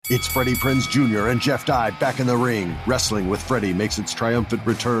It's Freddie Prinze Jr. and Jeff Dye back in the ring. Wrestling with Freddie makes its triumphant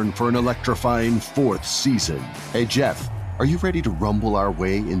return for an electrifying 4th season. Hey, Jeff, are you ready to rumble our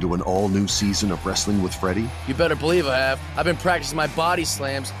way into an all-new season of Wrestling with Freddie? You better believe I have. I've been practicing my body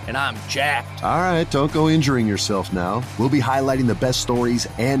slams, and I'm jacked. All right, don't go injuring yourself now. We'll be highlighting the best stories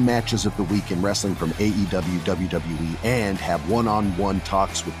and matches of the week in wrestling from AEW, WWE, and have one-on-one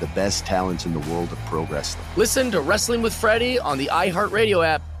talks with the best talents in the world of pro wrestling. Listen to Wrestling with Freddie on the iHeartRadio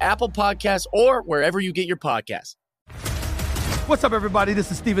app, Apple Podcasts, or wherever you get your podcasts. What's up, everybody?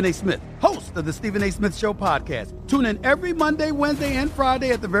 This is Stephen A. Smith, host of the Stephen A. Smith Show podcast. Tune in every Monday, Wednesday, and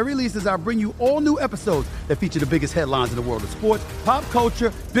Friday at the very least as I bring you all new episodes that feature the biggest headlines in the world of sports, pop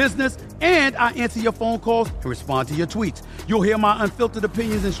culture, business, and I answer your phone calls and respond to your tweets. You'll hear my unfiltered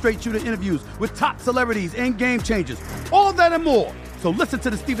opinions and straight-shooter interviews with top celebrities and game changers. All that and more. So listen to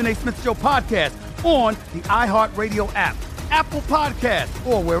the Stephen A. Smith Show podcast on the iHeartRadio app, Apple Podcasts,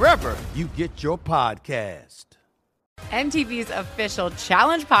 or wherever you get your podcast. MTV's official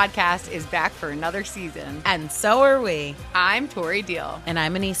Challenge podcast is back for another season. And so are we. I'm Tori Deal. And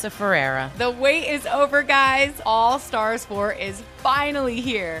I'm Anissa Ferreira. The wait is over, guys. All Stars 4 is finally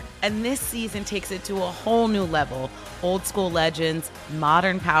here. And this season takes it to a whole new level. Old school legends,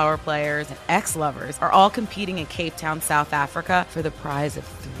 modern power players, and ex-lovers are all competing in Cape Town, South Africa for the prize of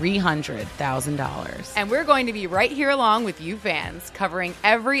 $300,000. And we're going to be right here along with you fans, covering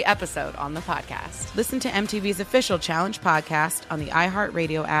every episode on the podcast. Listen to MTV's official Challenge podcast on the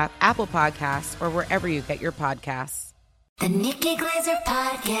iHeartRadio app, Apple Podcasts, or wherever you get your podcasts. The Nikki Glaser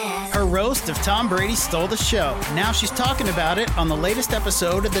Podcast. Her roast of Tom Brady stole the show. Now she's talking about it on the latest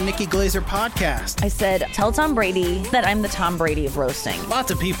episode of the Nikki Glaser Podcast. I said, tell Tom Brady that I'm the Tom Brady of roasting. Lots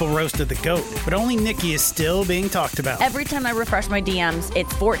of people roasted the GOAT, but only Nikki is still being talked about. Every time I refresh my DMs,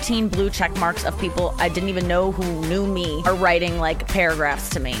 it's 14 blue check marks of people I didn't even know who knew me are writing like paragraphs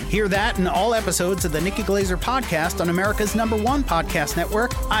to me. Hear that in all episodes of the Nikki Glaser Podcast on America's #1 podcast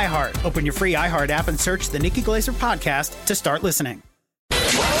network, iHeart. Open your free iHeart app and search the Nikki Glaser Podcast to start listening.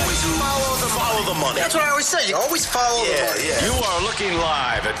 Always follow the money. That's what I always say. You always follow the money. Yeah. You are looking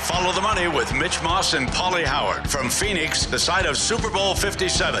live at Follow the Money with Mitch Moss and Paulie Howard from Phoenix, the site of Super Bowl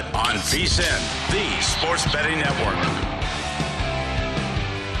 57 on VSiN, the sports betting network.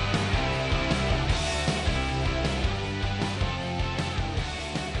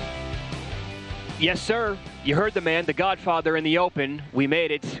 Yes, sir. You heard the man, the Godfather in the open. We made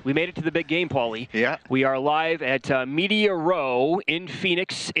it. We made it to the big game, Paulie. Yeah. We are live at Media Row in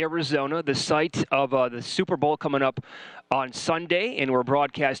Phoenix, Arizona, the site of the Super Bowl coming up on Sunday. And we're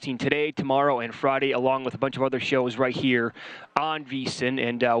broadcasting today, tomorrow, and Friday, along with a bunch of other shows right here on VSiN.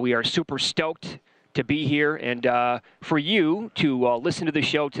 And we are super stoked to be here and for you to listen to the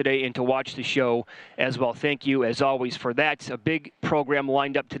show today and to watch the show as well. Thank you, as always, for that. A big program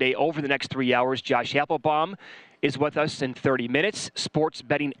lined up today over the next 3 hours. Josh Applebaum is with us in 30 minutes, sports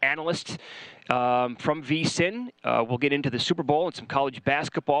betting analyst from VSiN. We'll get into the Super Bowl and some college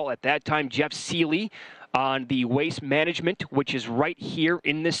basketball. At that time, Jeff Seeley on the Waste Management, which is right here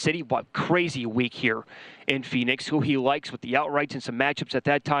in this city. What crazy week here in Phoenix, who he likes with the outrights and some matchups at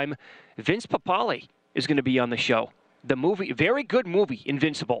that time. Vince Papale is going to be on the show. The movie, very good movie,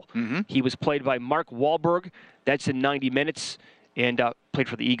 Invincible. Mm-hmm. He was played by Mark Wahlberg. That's in 90 minutes and played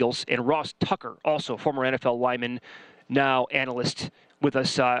for the Eagles. And Ross Tucker, also former NFL lineman, now analyst with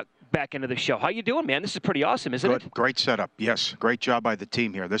us back into the show. How you doing, man? This is pretty awesome, isn't it? Great setup. Yes, great job by the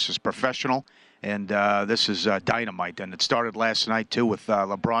team here. This is professional, and this is dynamite. And it started last night, too, with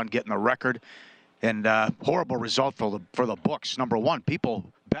LeBron getting the record. And horrible result for the books. Number one, people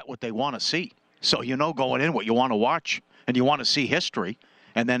bet what they want to see. So you know going in what you want to watch, and you want to see history.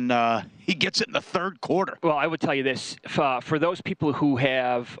 And then he gets it in the third quarter. Well, I would tell you this. For those people who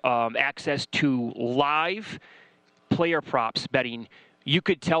have access to live player props betting, you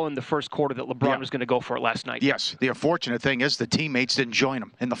could tell in the first quarter that LeBron was going to go for it last night. Yes. The unfortunate thing is the teammates didn't join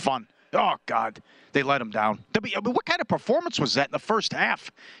him in the fun. Oh, God. They let him down. I mean, what kind of performance was that in the first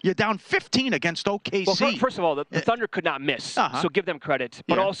half? You're down 15 against OKC. Well, first of all, the Thunder could not miss, so give them credit.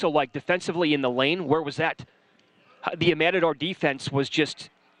 But also, like, defensively in the lane, where was that? The Matador defense was just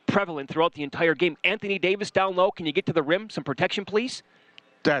prevalent throughout the entire game. Anthony Davis down low. Can you get to the rim? Some protection, please?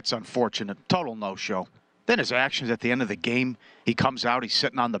 That's unfortunate. Total no-show. Then his actions at the end of the game, he comes out, he's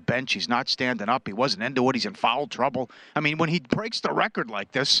sitting on the bench, he's not standing up, he wasn't into it, he's in foul trouble. I mean, when he breaks the record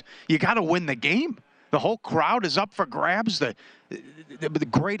like this, you got to win the game. The whole crowd is up for grabs. The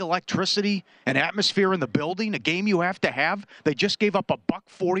great electricity and atmosphere in the building, a game you have to have. They just gave up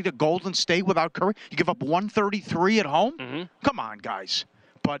 $140 to Golden State without Curry. You give up 133 at home? Mm-hmm. Come on, guys.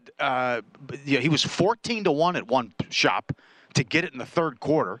 But he was 14-1 at one shop to get it in the third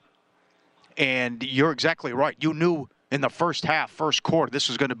quarter. And you're exactly right. You knew in the first half, first quarter, this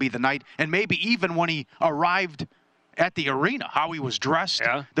was going to be the night. And maybe even when he arrived at the arena, how he was dressed.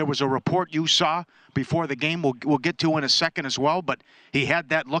 Yeah. There was a report you saw before the game we'll get to in a second as well. But he had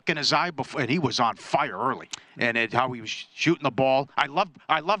that look in his eye before, and he was on fire early. And how he was shooting the ball. I love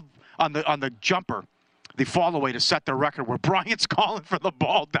on the jumper, the fall away to set the record where Bryant's calling for the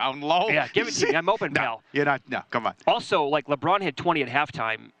ball down low. Yeah, give it to me. I'm open, pal. You're not. No, come on. Also, like LeBron had 20 at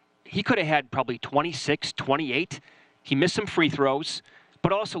halftime. He could have had probably 26, 28. He missed some free throws,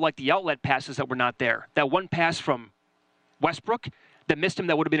 but also like the outlet passes that were not there. That one pass from Westbrook that missed him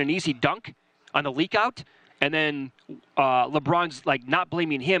that would have been an easy dunk on the leak out. And then LeBron's like not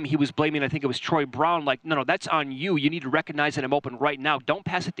blaming him. He was blaming, I think it was Troy Brown. Like, no, that's on you. You need to recognize that I'm open right now. Don't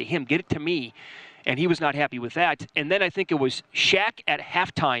pass it to him. Get it to me. And he was not happy with that. And then I think it was Shaq at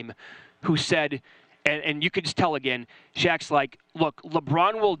halftime who said, and you could just tell again, Shaq's like, look,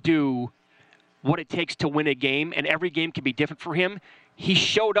 LeBron will do what it takes to win a game, and every game can be different for him. He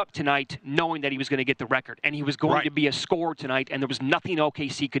showed up tonight knowing that he was going to get the record, and he was going to be a scorer tonight, and there was nothing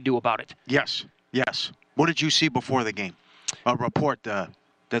OKC could do about it. Yes. What did you see before the game? A report that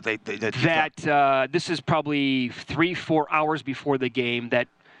this is probably 3-4 hours before the game that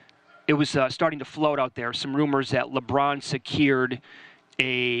it was starting to float out there. Some rumors that LeBron secured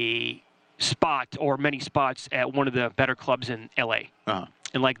a spot or many spots at one of the better clubs in LA. Uh-huh.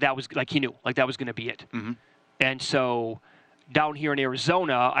 And like that was like he knew like that was going to be it. Mm-hmm. And so down here in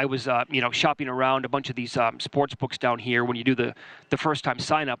Arizona, I was shopping around a bunch of these sports books down here when you do the first time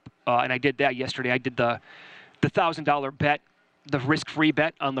sign up, and I did that yesterday. I did the $1,000 bet, the risk-free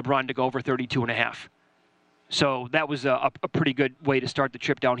bet on LeBron to go over 32.5. So that was a pretty good way to start the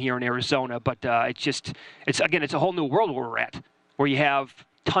trip down here in Arizona. But it's a whole new world where we're at, where you have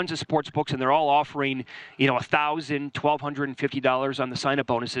tons of sports books, and they're all offering, $1,000, $1,250 on the sign-up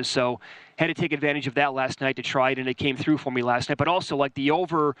bonuses. So had to take advantage of that last night to try it, and it came through for me last night. But also, like the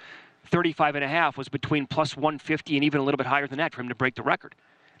over 35.5 was between plus 150 and even a little bit higher than that for him to break the record.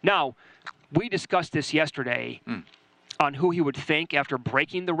 Now, we discussed this yesterday on who he would thank after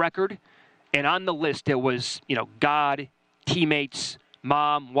breaking the record, and on the list it was, God, teammates,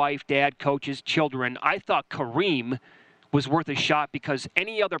 mom, wife, dad, coaches, children. I thought Kareem was worth a shot because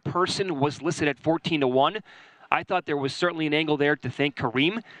any other person was listed at 14-1. I thought there was certainly an angle there to thank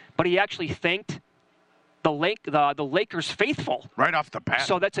Kareem, but he actually thanked the Lakers faithful. Right off the bat.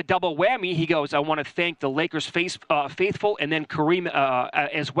 So that's a double whammy. He goes, I want to thank the Lakers faithful and then Kareem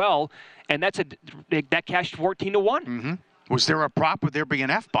as well, and that cashed 14-1. Mm-hmm. Was there a prop? Would there be an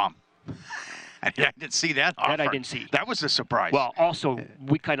F-bomb? I didn't see that offer. That I didn't see. That was a surprise. Well, also,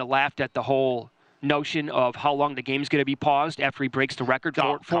 we kind of laughed at the whole notion of how long the game's going to be paused after he breaks the record.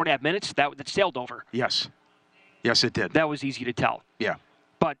 4.5 minutes. That sailed over. Yes, it did. That was easy to tell. Yeah.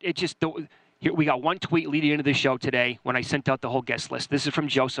 But it just here we got one tweet leading into the show today when I sent out the whole guest list. This is from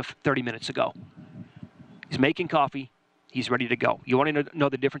Joseph 30 minutes ago. He's making coffee. He's ready to go. You want to know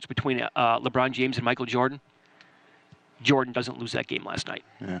the difference between LeBron James and Michael Jordan? Jordan doesn't lose that game last night.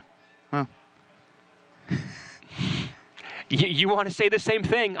 Yeah. Well. You want to say the same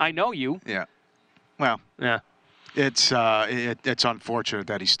thing. I know you. Yeah. Well, yeah, it's unfortunate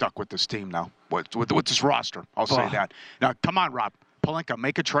that he's stuck with this team now, with this roster. I'll say that. Now, come on, Rob Pelinka,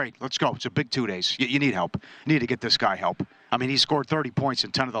 make a trade. Let's go. It's a big 2 days. You need help. You need to get this guy help. I mean, he scored 30 points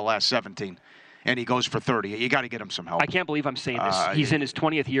in 10 of the last 17, and he goes for 30. You got to get him some help. I can't believe I'm saying this. He's in his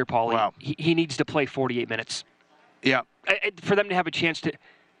 20th year, Paulie. Wow. He needs to play 48 minutes. Yeah. For them to have a chance to,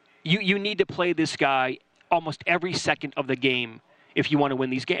 you need to play this guy almost every second of the game if you want to win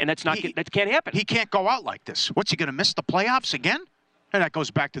these games, and that can't happen. He can't go out like this. What's he going to miss the playoffs again? And that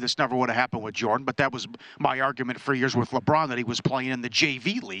goes back to this never would have happened with Jordan, but that was my argument for years with LeBron, that he was playing in the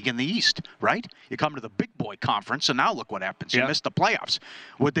JV league in the East, right? You come to the big boy conference, and now look what happens. You missed the playoffs.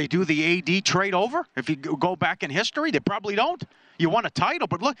 Would they do the AD trade over? If you go back in history, they probably don't. You won a title,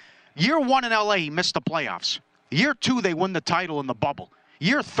 but look, year 1 in L.A., he missed the playoffs. Year 2, they win the title in the bubble.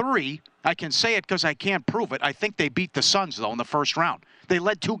 Year 3, I can say it because I can't prove it. I think they beat the Suns, though, in the first round. They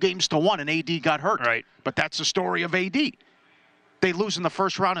led 2-1, and AD got hurt. Right. But that's the story of AD. They lose in the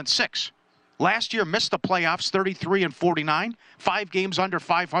first round in 6. Last year, missed the playoffs, 33-49. 5 games under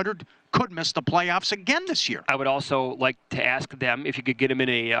 500. Could miss the playoffs again this year. I would also like to ask them if you could get them in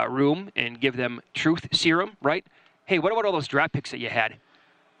a room and give them truth serum, right? Hey, what about all those draft picks that you had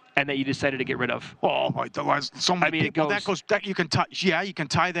and that you decided to get rid of? Oh, so many people. You can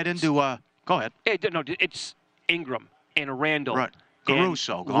tie that into. Go ahead. It's Ingram and Randall, right?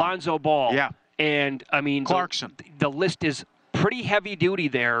 Caruso, Lonzo Ball, yeah, and I mean Clarkson. The list is pretty heavy duty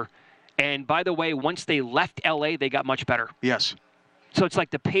there, And by the way, once they left LA, they got much better. Yes. So it's like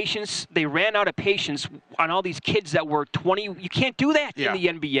the patience, they ran out of patience on all these kids that were 20. You can't do that in the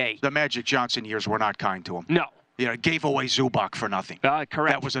NBA. The Magic Johnson years were not kind to him. No. Gave away Zubac for nothing. Correct.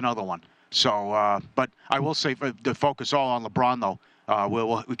 That was another one. So, but I will say, to focus all on LeBron, though,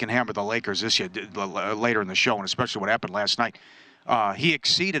 we can hammer the Lakers this year, later in the show, and especially what happened last night. He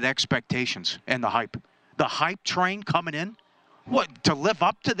exceeded expectations and the hype. The hype train coming in. What, to live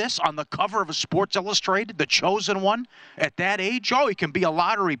up to this on the cover of a Sports Illustrated, the chosen one at that age? Oh, he can be a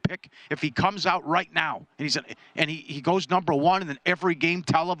lottery pick if he comes out right now. And he goes number one, and then every game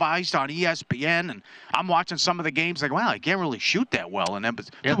televised on ESPN. And I'm watching some of the games like, wow, he can't really shoot that well. And then,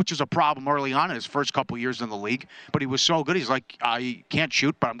 which was a problem early on in his first couple years in the league. But he was so good. He's like, I can't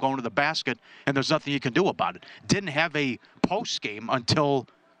shoot, but I'm going to the basket, and there's nothing you can do about it. Didn't have a post game until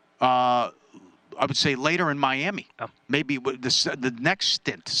I would say later in Miami, maybe the next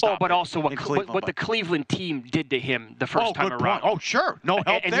stint. But also what the Cleveland team did to him the first time around. Oh, sure. No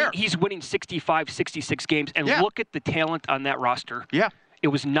help and there. He's winning 65, 66 games. And look at the talent on that roster. Yeah. It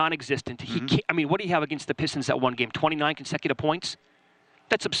was non-existent. I mean, what do you have against the Pistons that one game? 29 consecutive points?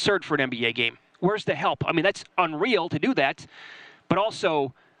 That's absurd for an NBA game. Where's the help? I mean, that's unreal to do that. But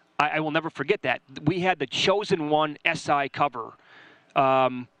also, I will never forget that. We had the chosen one SI cover.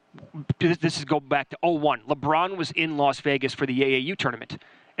 This is go back to 2001. LeBron was in Las Vegas for the AAU tournament,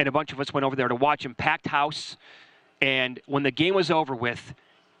 and a bunch of us went over there to watch him. Packed house, and when the game was over with,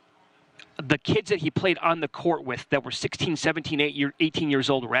 the kids that he played on the court with that were 16, 17, 18 years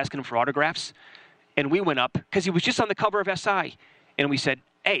old were asking him for autographs, and we went up because he was just on the cover of SI, and we said,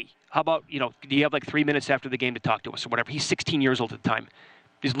 hey, how about, do you have like 3 minutes after the game to talk to us or whatever? He's 16 years old at the time.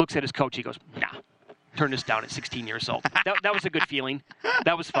 He just looks at his coach. He goes, nah. Turn this down at 16 years old. That was a good feeling.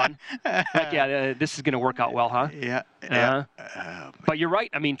 That was fun. Like, this is going to work out well, huh? Yeah. But you're right.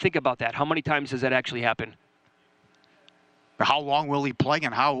 I mean, think about that. How many times does that actually happen? How long will he play,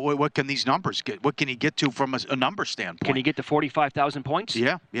 and what can these numbers get? What can he get to from a number standpoint? Can he get to 45,000 points?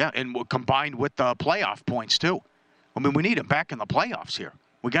 Yeah, and combined with the playoff points, too. I mean, we need him back in the playoffs here.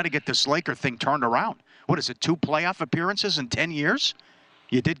 We got to get this Laker thing turned around. What is it, 2 playoff appearances in 10 years?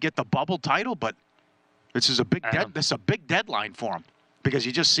 You did get the bubble title, but this is a big deadline for him, because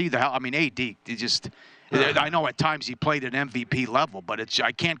you just see AD. I know at times he played at MVP level, but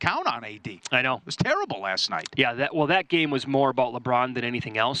I can't count on AD. I know. It was terrible last night. Yeah, that game was more about LeBron than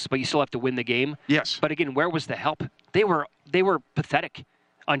anything else, but you still have to win the game. Yes. But again, where was the help? They were pathetic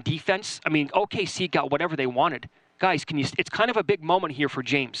on defense. I mean, OKC got whatever they wanted. Guys, it's kind of a big moment here for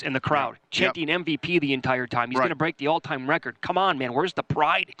James and the crowd, chanting MVP the entire time. He's going to break the all-time record. Come on, man. Where's the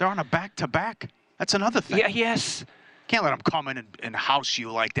pride? They're on a back-to-back. That's another thing. Yeah, yes. Can't let them come in and house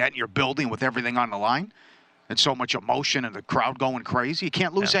you like that in your building with everything on the line and so much emotion and the crowd going crazy. You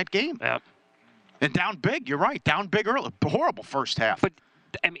can't lose that game. Yeah. And down big, you're right. Down big early. Horrible first half. But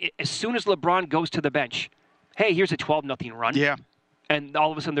I mean, as soon as LeBron goes to the bench, hey, here's a 12-0 run. Yeah. And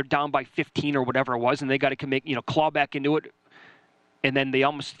all of a sudden they're down by 15 or whatever it was, and they got to claw back into it. And then they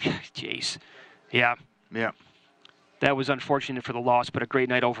almost, jeez. Yeah. Yeah. That was unfortunate for the loss, but a great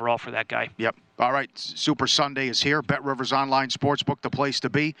night overall for that guy. Yep. All right, Super Sunday is here. Bet Rivers Online Sportsbook, the place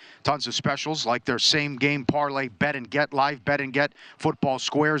to be. Tons of specials like their same-game parlay, bet and get, live bet and get, football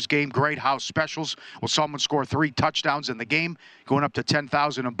squares game, great house specials. Will someone score 3 touchdowns in the game? Going up to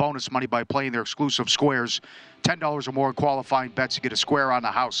 $10,000 in bonus money by playing their exclusive squares. $10 or more in qualifying bets to get a square on the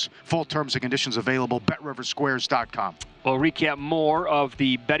house. Full terms and conditions available. BetRiversSquares.com. We'll recap more of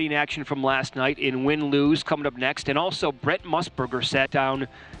the betting action from last night in Win-Lose coming up next. And also, Brent Musburger sat down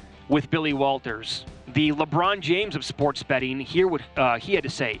with Billy Walters, the LeBron James of sports betting. Hear what he had to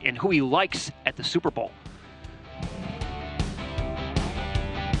say and who he likes at the Super Bowl.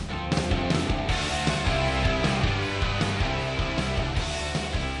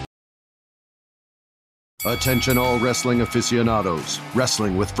 Attention all wrestling aficionados.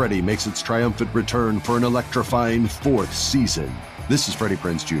 Wrestling with Freddie makes its triumphant return for an electrifying 4th season. This is Freddie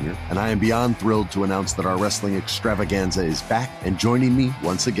Prinze Jr., and I am beyond thrilled to announce that our wrestling extravaganza is back, and joining me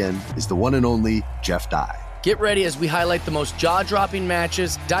once again is the one and only Jeff Dye. Get ready as we highlight the most jaw-dropping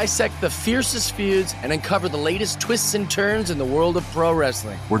matches, dissect the fiercest feuds, and uncover the latest twists and turns in the world of pro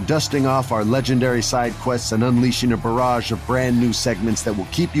wrestling. We're dusting off our legendary side quests and unleashing a barrage of brand new segments that will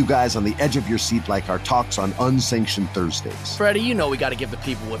keep you guys on the edge of your seat like our talks on Unsanctioned Thursdays. Freddie, you know we got to give the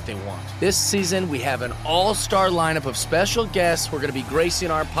people what they want. This season, we have an all-star lineup of special guests who are going to be gracing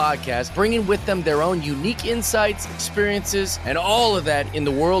our podcast, bringing with them their own unique insights, experiences, and all of that in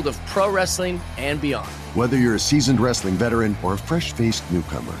the world of pro wrestling and beyond. Whether you're a seasoned wrestling veteran or a fresh-faced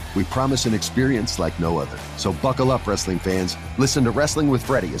newcomer, we promise an experience like no other. So buckle up, wrestling fans. Listen to Wrestling with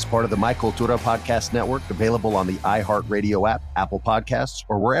Freddie as part of the My Cultura Podcast Network, available on the iHeartRadio app, Apple Podcasts,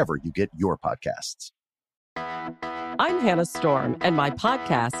 or wherever you get your podcasts. I'm Hannah Storm, and my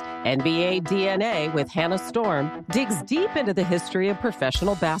podcast, NBA DNA with Hannah Storm, digs deep into the history of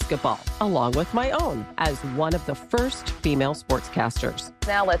professional basketball, along with my own, as one of the first female sportscasters.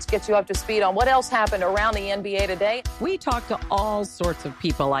 Now let's get you up to speed on what else happened around the NBA today. We talk to all sorts of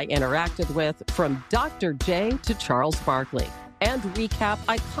people I interacted with, from Dr. J to Charles Barkley, and recap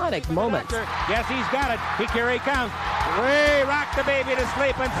iconic moments. Yes, he's got it. Here he comes. Way rock the baby to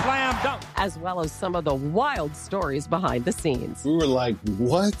sleep and slam dunk. As well as some of the wild stories behind the scenes. We were like,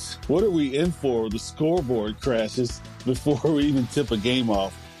 what? What are we in for? The scoreboard crashes before we even tip a game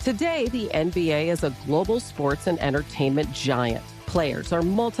off. Today, the NBA is a global sports and entertainment giant. Players are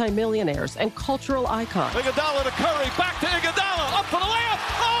multimillionaires and cultural icons. Iguodala to Curry, back to Iguodala, up for the layup.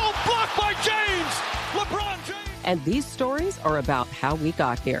 Oh, blocked by James. LeBron James. And these stories are about how we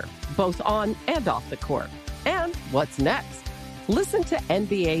got here, both on and off the court. And what's next? Listen to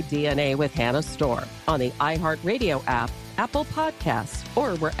NBA DNA with Hannah Storm on the iHeartRadio app, Apple Podcasts,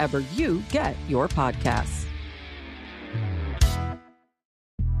 or wherever you get your podcasts.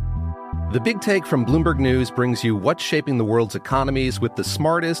 The Big Take from Bloomberg News brings you what's shaping the world's economies with the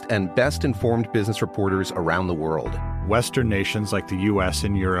smartest and best-informed business reporters around the world. Western nations like the U.S.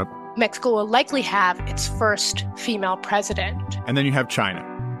 and Europe. Mexico will likely have its first female president. And then you have China.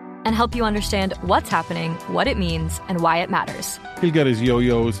 And help you understand what's happening, what it means, and why it matters. He'll get his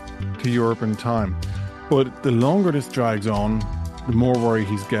yo-yos to Europe in time. But the longer this drags on, the more worry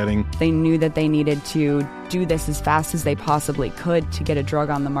he's getting. They knew that they needed to do this as fast as they possibly could to get a drug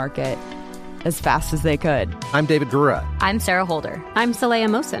on the market as fast as they could. I'm David Gura. I'm Sarah Holder. I'm Saleha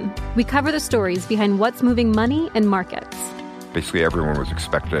Mohsen. We cover the stories behind what's moving money and markets. Basically, everyone was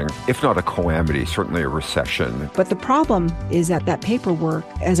expecting, if not a calamity, certainly a recession. But the problem is that that paperwork,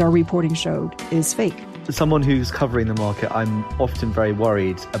 as our reporting showed, is fake. As someone who's covering the market, I'm often very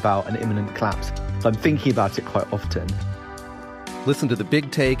worried about an imminent collapse. So I'm thinking about it quite often. Listen to The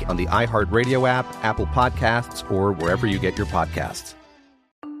Big Take on the iHeartRadio app, Apple Podcasts, or wherever you get your podcasts.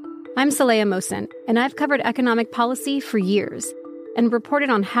 I'm Saleha Mohsen, and I've covered economic policy for years and reported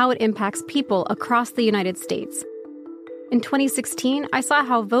on how it impacts people across the United States. In 2016, I saw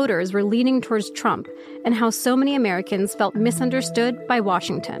how voters were leaning towards Trump and how so many Americans felt misunderstood by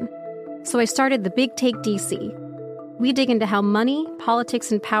Washington. So I started The Big Take DC. We dig into how money, politics,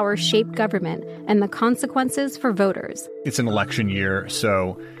 and power shape government and the consequences for voters. It's an election year,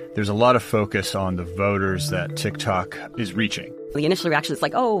 so there's a lot of focus on the voters that TikTok is reaching. The initial reaction is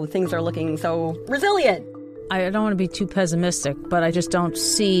like, oh, things are looking so resilient. I don't want to be too pessimistic, but I just don't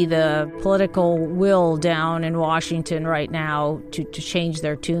see the political will down in Washington right now to change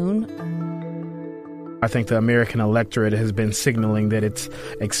their tune. I think the American electorate has been signaling that it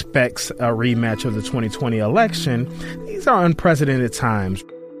expects a rematch of the 2020 election. These are unprecedented times.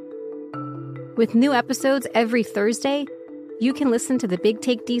 With new episodes every Thursday, you can listen to The Big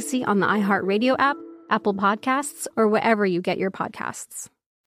Take DC on the iHeartRadio app, Apple Podcasts, or wherever you get your podcasts.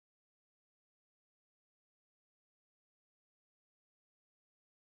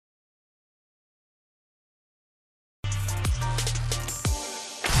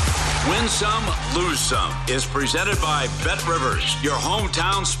 Win Some, Lose Some is presented by BetRivers, your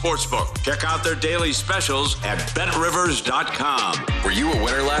hometown sportsbook. Check out their daily specials at BetRivers.com. Were you a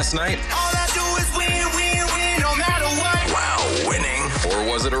winner last night? All I do is win, win, win, no matter what. Wow, winning.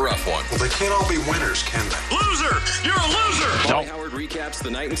 Or was it a rough one? Well, they can't all be winners, can they? Loser! You're a loser! Paulie Howard recaps the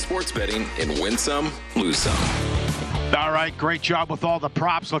night in sports betting in Win Some, Lose Some. All right, great job with all the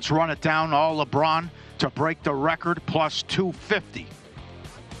props. Let's run it down. All LeBron to break the record, plus 250.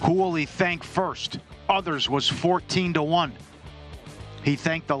 Who will he thank first? Others was 14-1. He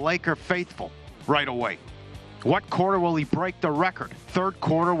thanked the Laker faithful right away. What quarter will he break the record? Third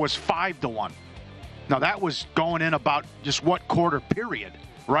quarter was 5-1. Now that was going in about just what quarter period,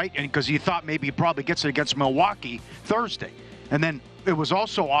 right? And because he thought maybe he probably gets it against Milwaukee Thursday. And then it was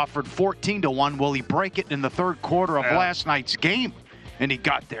also offered 14-1. Will he break it in the third quarter of last night's game? And he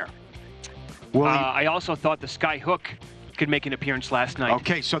got there. I also thought the Sky Hook could make an appearance last night.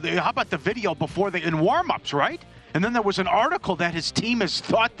 Okay, so how about the video before in warm-ups, right? And then there was an article that his team has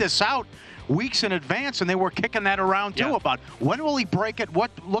thought this out weeks in advance, and they were kicking that around too about when will he break it,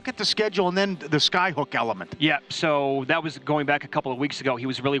 look at the schedule, and then the Sky Hook element. Yeah, so that was going back a couple of weeks ago. He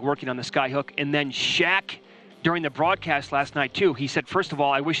was really working on the Sky Hook. And then Shaq, during the broadcast last night too, he said, first of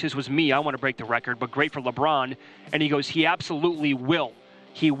all, I wish this was me. I want to break the record, but great for LeBron. And he goes, he absolutely will.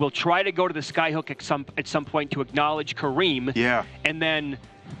 He will try to go to the skyhook at some point to acknowledge Kareem. Yeah. And then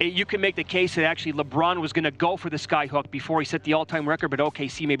you can make the case that actually LeBron was going to go for the skyhook before he set the all-time record, but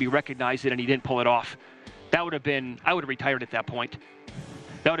OKC maybe recognized it and he didn't pull it off. That would have been, I would have retired at that point.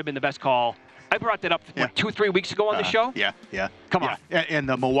 That would have been the best call. I brought that up 2-3 weeks ago on the show. Yeah. Come on. And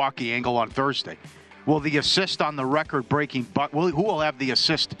the Milwaukee angle on Thursday. Will the assist on the record-breaking bucket? Who will have the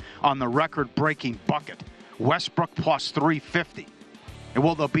assist on the record-breaking bucket? Westbrook plus 350. And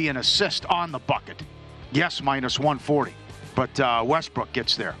will there be an assist on the bucket? Yes, minus 140. But Westbrook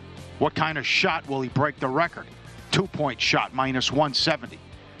gets there. What kind of shot will he break the record? 2-point shot, minus 170.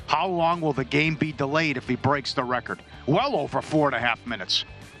 How long will the game be delayed if he breaks the record? Well over 4.5 minutes.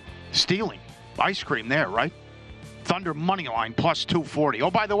 Stealing. Ice cream there, right? Thunder money line plus 240.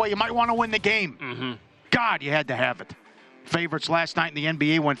 Oh, by the way, you might want to win the game. Mm-hmm. God, you had to have it. Favorites last night in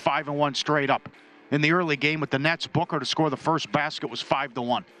the NBA went 5-1 straight up. In the early game with the Nets, Booker to score the first basket was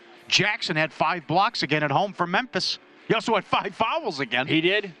 5-1. Jackson had 5 blocks again at home for Memphis. He also had 5 fouls again. He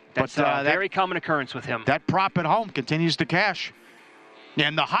did. That's a very common occurrence with him. That prop at home continues to cash.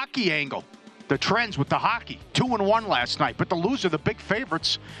 And the hockey angle, the trends with the hockey, 2-1 last night. But the loser, the big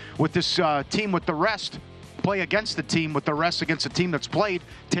favorites with this team with the rest, play against the team with the rest against a team that's played.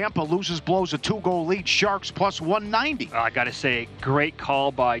 Tampa blows a 2-goal lead. Sharks plus 190. I got to say, great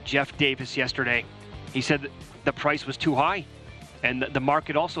call by Jeff Davis yesterday. He said the price was too high. And the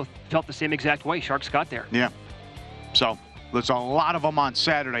market also felt the same exact way. Sharks got there. Yeah. So there's a lot of them on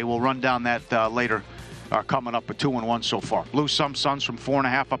Saturday. We'll run down that later. Coming up at 2-1 so far. Lose some Suns from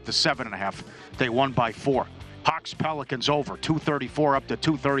 4.5 up to 7.5. They won by 4. Hawks Pelicans over 234 up to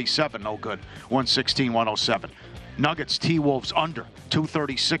 237. No good. 116-107. Nuggets T-Wolves under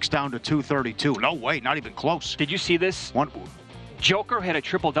 236 down to 232. No way. Not even close. Did you see this? Joker had a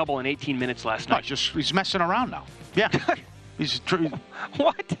triple-double in 18 minutes last night. He's messing around now. Yeah.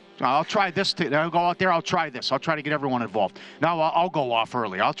 What? I'll try this. I'll go out there. I'll try this. I'll try to get everyone involved. Now I'll go off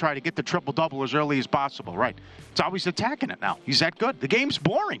early. I'll try to get the triple-double as early as possible. Right. It's always attacking it now. He's that good. The game's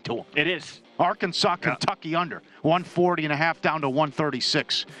boring to him. It is. Arkansas, Kentucky under. 140.5 down to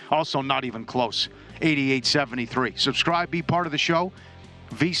 136. Also not even close. 88-73. Subscribe. Be part of the show.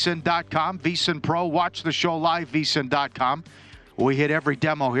 VSiN.com. VSiN Pro. Watch the show live. VSiN.com. We hit every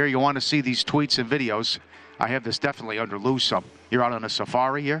demo here. You want to see these tweets and videos. I have this definitely under lose some. You're out on a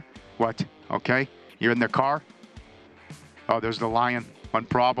safari here? What? Okay. You're in the car? Oh, there's the lion. One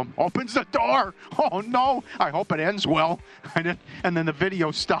problem. Opens the door. Oh, no. I hope it ends well. And then the video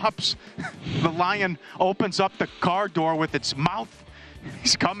stops. The lion opens up the car door with its mouth.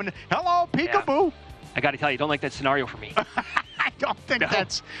 He's coming. Hello, peekaboo. Yeah. I got to tell you, don't like that scenario for me. I don't think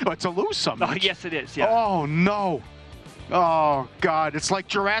that's... Oh, it's a lose some. Oh, yes, it is. Yeah. Oh, no. Oh, God. It's like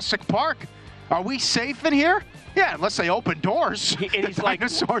Jurassic Park. Are we safe in here? Yeah, unless they open doors. And he's like,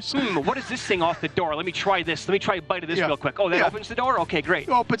 what is this thing off the door? Let me try this. Let me try a bite of this real quick. Oh, that opens the door? Okay, great.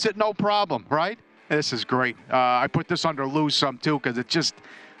 It opens it, no problem, right? This is great. I put this under lose some, too, because it just,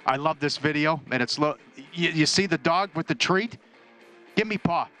 I love this video. And it's, you see the dog with the treat? Give me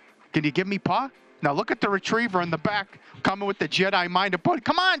paw. Can you give me paw? Now look at the retriever in the back coming with the Jedi mind and put.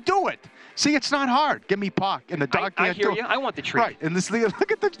 Come on, do it. See, it's not hard. Give me paw, and the dog can't do it. I hear you. I want the treat. Right, and this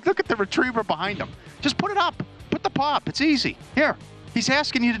look at the retriever behind him. Just put it up. Put the paw up. It's easy. Here, he's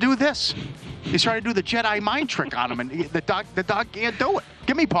asking you to do this. He's trying to do the Jedi mind trick on him, and the dog can't do it.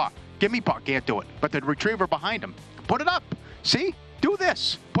 Give me paw. Give me paw. Can't do it. But the retriever behind him, put it up. See, do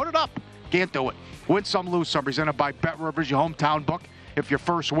this. Put it up. Can't do it. Win some, lose some. Presented by BetRivers, your hometown book. If your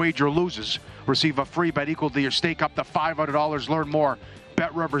first wager loses, receive a free bet equal to your stake up to $500. Learn more.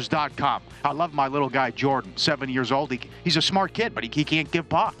 BetRivers.com. I love my little guy, Jordan, 7 years old. He's a smart kid, but he can't give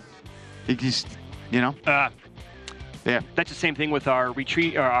paw. He's, Yeah. That's the same thing with our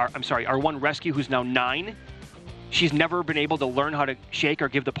our one rescue who's now 9. She's never been able to learn how to shake or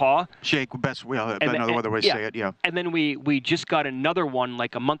give the paw. Shake, best another way to say it, yeah. And then we just got another one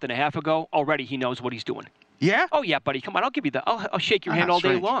like a month and a half ago. Already he knows what he's doing. Yeah? Oh, yeah, buddy. Come on, I'll give you I'll shake your hand all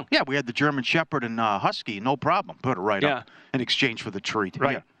day long. Yeah, we had the German Shepherd and Husky, no problem. Put it right up in exchange for the treat.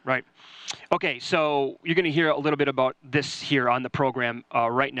 Right, right. Okay, so you're going to hear a little bit about this here on the program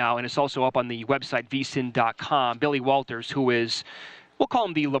right now, and it's also up on the website, vsin.com. Billy Walters, who is, we'll call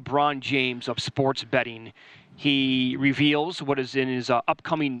him the LeBron James of sports betting. He reveals what is in his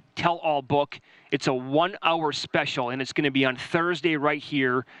upcoming tell-all book. It's a 1-hour special, and it's going to be on Thursday right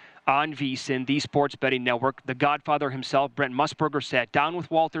here on VSiN, the Sports Betting Network. The Godfather himself, Brent Musburger, sat down with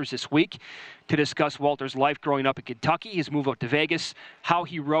Walters this week to discuss Walters' life growing up in Kentucky, his move out to Vegas, how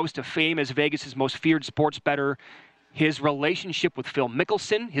he rose to fame as Vegas' most feared sports bettor, his relationship with Phil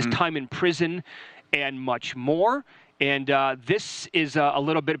Mickelson, his time in prison, and much more. And this is a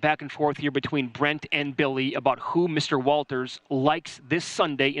little bit back and forth here between Brent and Billy about who Mr. Walters likes this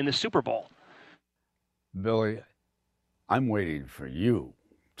Sunday in the Super Bowl. Billy, I'm waiting for you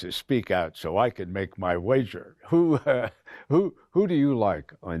to speak out so I can make my wager. Who do you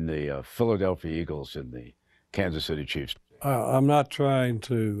like on the Philadelphia Eagles and the Kansas City Chiefs? I'm not trying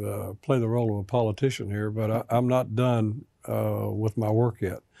to play the role of a politician here, but I'm not done with my work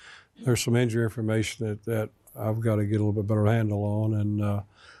yet. There's some injury information that I've got to get a little bit better handle on, and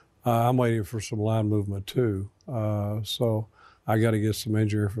I'm waiting for some line movement too. So I got to get some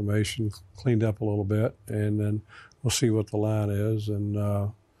injury information cleaned up a little bit, and then we'll see what the line is. And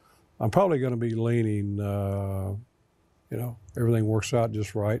I'm probably going to be leaning, everything works out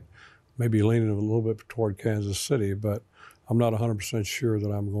just right, maybe leaning a little bit toward Kansas City, but I'm not 100% sure that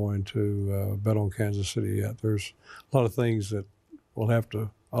I'm going to bet on Kansas City yet. There's a lot of things that I'll have to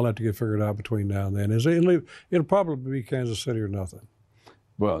get figured out between now and then. It'll probably be Kansas City or nothing.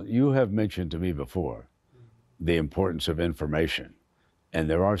 Well, you have mentioned to me before the importance of information, and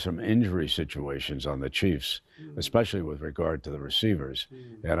there are some injury situations on the Chiefs, especially with regard to the receivers,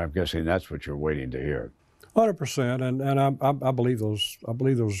 and I'm guessing that's what you're waiting to hear. 100%, and I believe those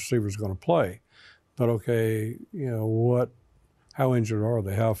receivers are going to play, but okay, how injured are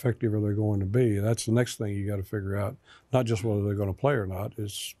they? How effective are they going to be? That's the next thing you got to figure out. Not just whether they're going to play or not.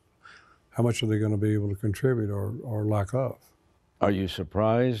 It's how much are they going to be able to contribute or lack of. Are you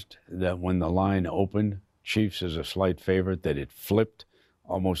surprised that when the line opened, Chiefs as a slight favorite, that it flipped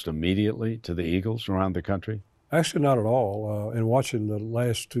almost immediately to the Eagles around the country? Actually, not at all. In watching the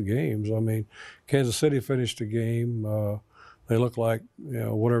last two games, I mean, Kansas City finished the game. They looked like,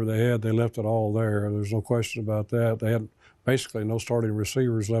 whatever they had, they left it all there. There's no question about that. They had basically no starting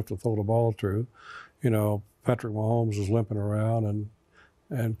receivers left to throw the ball to. Patrick Mahomes was limping around,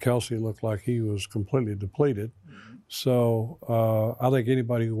 and Kelsey looked like he was completely depleted. So I think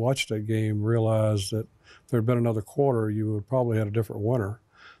anybody who watched that game realized that if there had been another quarter, you would probably had a different winner.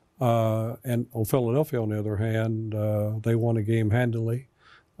 And on Philadelphia, on the other hand, they won the game handily.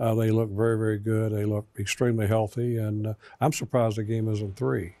 They look very, very good. They look extremely healthy, and I'm surprised the game isn't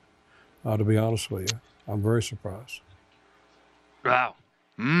 3, to be honest with you. I'm very surprised. Wow.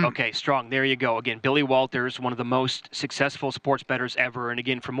 Okay, strong. There you go. Again, Billy Walters, one of the most successful sports bettors ever. And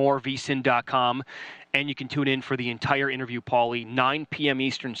again, for more, vsin.com. And you can tune in for the entire interview, Paulie, 9 p.m.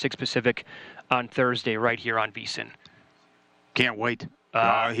 Eastern, 6 Pacific on Thursday, right here on VSiN. Can't wait.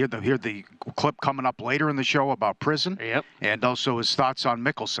 Hear the clip coming up later in the show about prison. Yep. And also his thoughts on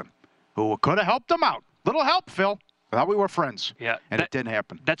Mickelson, who could have helped him out. Little help, Phil. I thought we were friends. Yeah. And it didn't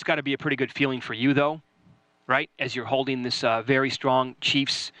happen. That's got to be a pretty good feeling for you, though, right? As you're holding this very strong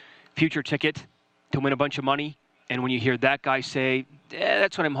Chiefs future ticket to win a bunch of money. And when you hear that guy say,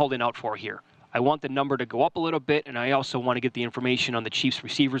 that's what I'm holding out for here. I want the number to go up a little bit, and I also want to get the information on the Chiefs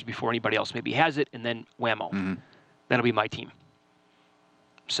receivers before anybody else maybe has it, and then whammo. Mm-hmm. That'll be my team.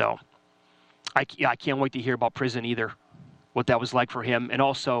 So I can't wait to hear about prison either, what that was like for him. And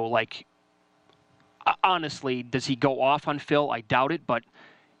also, honestly, does he go off on Phil? I doubt it, but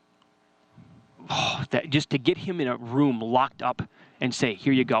that just to get him in a room locked up and say,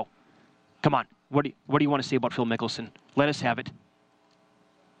 here you go. Come on. What do you want to say about Phil Mickelson? Let us have it.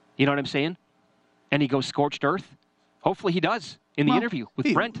 You know what I'm saying? And he goes scorched earth. Hopefully he does in the interview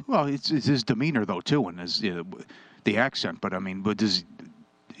with Brent. Well, it's his demeanor, though, too, and the accent. But,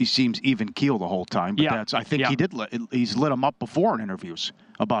 he seems even keel the whole time. But I think he's lit him up before in interviews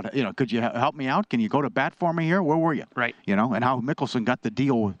about, could you help me out? Can you go to bat for me here? Where were you? Right. And how Mickelson got the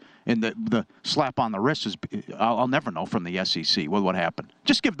deal and the slap on the wrist is, I'll never know from the SEC what happened.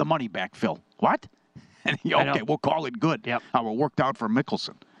 Just give the money back, Phil. What? And okay, we'll call it good. Yep. How it worked out for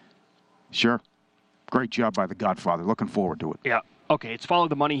Mickelson. Sure. Great job by the Godfather. Looking forward to it. Yeah. Okay, it's Follow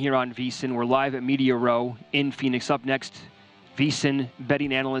the Money here on VSiN. We're live at Media Row in Phoenix. Up next, VSiN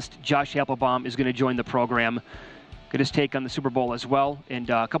betting analyst Josh Applebaum is going to join the program. Get his take on the Super Bowl as well, and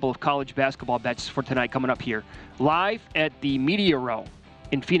a couple of college basketball bets for tonight coming up here. Live at the Media Row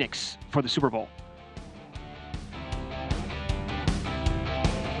in Phoenix for the Super Bowl.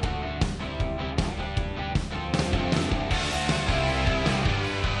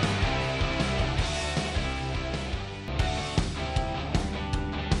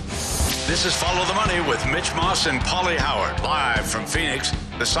 This is Follow the Money with Mitch Moss and Paulie Howard, live from Phoenix,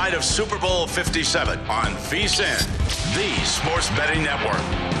 the site of Super Bowl 57 on VSiN, the sports betting network.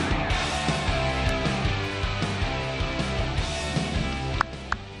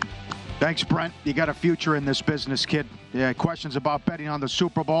 Thanks, Brent. You got a future in this business, kid. Yeah, questions about betting on the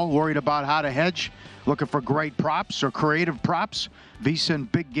Super Bowl, worried about how to hedge, looking for great props or creative props?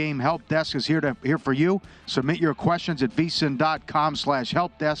 VSiN Big Game Help Desk is here for you. Submit your questions at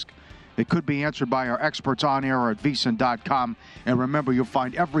vsin.com/helpdesk. It could be answered by our experts on air or at vsin.com. And remember, you'll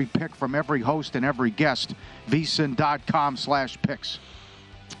find every pick from every host and every guest, vsin.com/picks.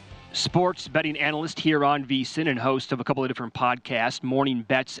 Sports betting analyst here on VSiN and host of a couple of different podcasts, Morning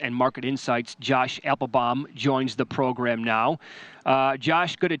Bets and Market Insights, Josh Applebaum joins the program now.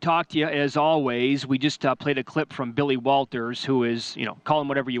 Josh, good to talk to you as always. We just played a clip from Billy Walters, who is, call him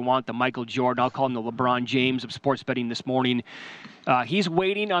whatever you want, the Michael Jordan. I'll call him the LeBron James of sports betting this morning. He's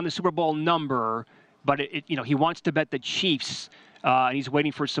waiting on the Super Bowl number, but he wants to bet the Chiefs. And he's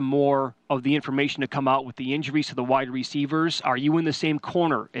waiting for some more of the information to come out with the injuries to the wide receivers. Are you in the same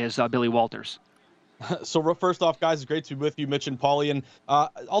corner as Billy Walters? So first off, guys, it's great to be with you, Mitch and Paulie. And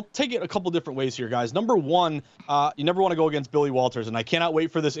I'll take it a couple different ways here, guys. Number one, you never want to go against Billy Walters. And I cannot wait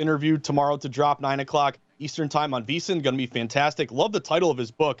for this interview tomorrow to drop 9 o'clock Eastern time on VSiN. Going to be fantastic. Love the title of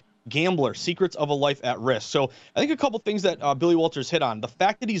his book, Gambler, Secrets of a Life at Risk. So I think a couple things that Billy Walters hit on. The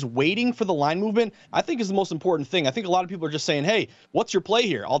fact that he's waiting for the line movement, I think is the most important thing. I think a lot of people are just saying, hey, what's your play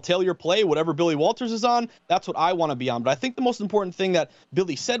here? I'll tail your play. Whatever Billy Walters is on, that's what I want to be on. But I think the most important thing that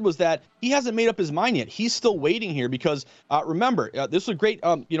Billy said was that he hasn't made up his mind yet. He's still waiting here because, remember, this was a great,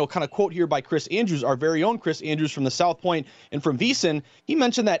 kind of quote here by Chris Andrews, our very own Chris Andrews from the South Point and from VSiN. He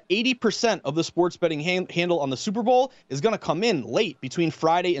mentioned that 80% of the sports betting handle on the Super Bowl is going to come in late between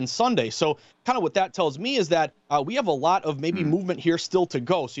Friday and Sunday. So kind of what that tells me is that we have a lot of maybe movement here still to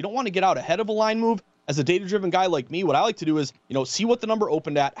go. So you don't want to get out ahead of a line move. As a data-driven guy like me, what I like to do is, see what the number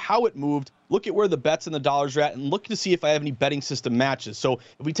opened at, how it moved, look at where the bets and the dollars are at, and look to see if I have any betting system matches. So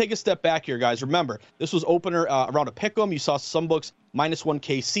if we take a step back here, guys, remember, this was opener around a pick'em. You saw some books -1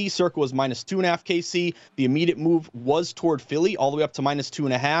 KC, Circa was -2.5 KC. The immediate move was toward Philly, all the way up to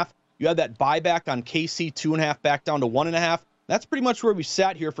 -2.5. You had that buyback on KC, 2.5 back down to 1.5. That's pretty much where we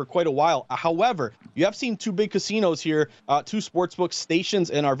sat here for quite a while. However, you have seen two big casinos here, two sportsbook stations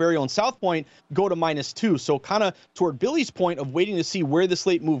in our very own South Point go to -2. So kind of toward Billy's point of waiting to see where this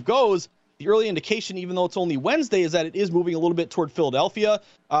late move goes, the early indication, even though it's only Wednesday, is that it is moving a little bit toward Philadelphia.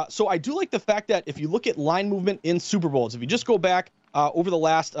 So I do like the fact that if you look at line movement in Super Bowls, if you just go back over the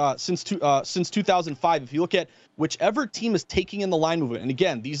last since 2005, if you look at whichever team is taking in the line movement, and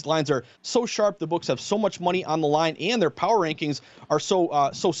again, these lines are so sharp, the books have so much money on the line, and their power rankings are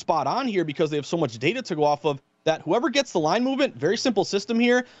so spot on here because they have so much data to go off of, that whoever gets the line movement, very simple system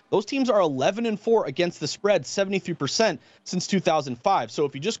here, those teams are 11-4 against the spread, 73% since 2005. So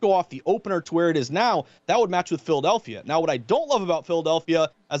if you just go off the opener to where it is now, that would match with Philadelphia. Now, what I don't love about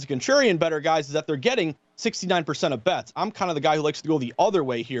Philadelphia as a contrarian bettor, guys, is that they're getting 69% of bets. I'm kind of the guy who likes to go the other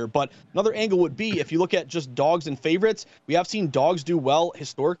way here, but another angle would be if you look at just dogs and favorites, we have seen dogs do well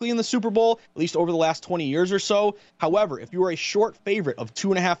historically in the Super Bowl, at least over the last 20 years or so. However, if you are a short favorite of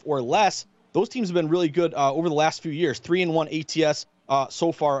 2.5 or less, those teams have been really good over the last few years, 3-1 ATS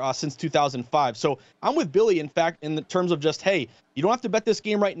so far since 2005. So I'm with Billy, in fact, in the terms of just, hey, you don't have to bet this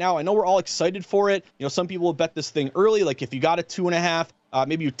game right now. I know we're all excited for it. Some people will bet this thing early, like if you got a 2.5,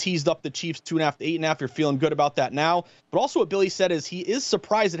 maybe you teased up the Chiefs 2.5 to 8.5. You're feeling good about that now. But also what Billy said is he is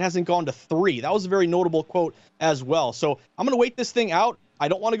surprised it hasn't gone to 3. That was a very notable quote as well. So I'm going to wait this thing out. I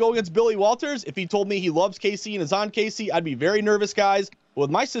don't want to go against Billy Walters. If he told me he loves KC and is on KC, I'd be very nervous, guys. But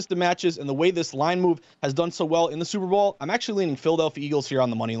with my system matches and the way this line move has done so well in the Super Bowl, I'm actually leaning Philadelphia Eagles here on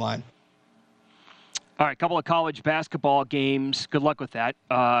the money line. All right, a couple of college basketball games. Good luck with that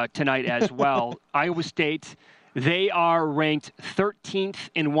tonight as well. Iowa State, they are ranked 13th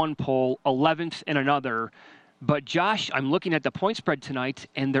in one poll, 11th in another. But, Josh, I'm looking at the point spread tonight,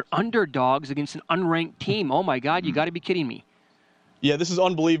 and they're underdogs against an unranked team. Oh, my God, you got to be kidding me. Yeah, this is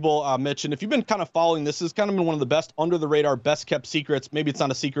unbelievable, Mitch. And if you've been kind of following this, has kind of been one of the best under-the-radar, best-kept secrets. Maybe it's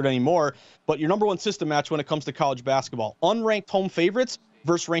not a secret anymore, but your number one system match when it comes to college basketball. Unranked home favorites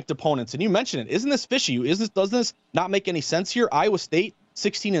versus ranked opponents. And you mentioned it. Isn't this fishy? Doesn't this not make any sense here? Iowa State,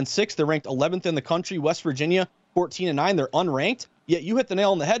 16-6. They're ranked 11th in the country. West Virginia, 14-9. They're unranked. Yet you hit the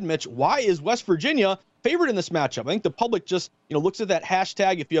nail on the head, Mitch. Why is West Virginia favored in this matchup? I think the public just, looks at that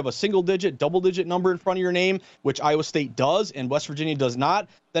hashtag. If you have a single-digit, double-digit number in front of your name, which Iowa State does and West Virginia does not,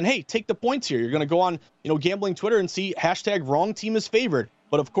 then, hey, take the points here. You're going to go on, gambling Twitter and see hashtag wrong team is favored.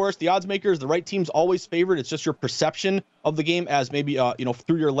 But, of course, the odds makers, the right team's always favored. It's just your perception of the game as maybe,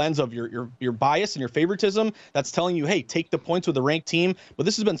 through your lens of your bias and your favoritism that's telling you, hey, take the points with a ranked team. But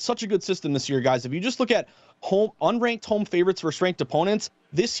this has been such a good system this year, guys. If you just look at unranked home favorites versus ranked opponents,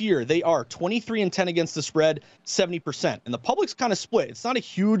 this year they are 23-10 against the spread, 70%. And the public's kind of split. It's not a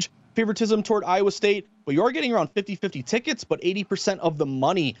huge favoritism toward Iowa State, but you are getting around 50-50 tickets, but 80% of the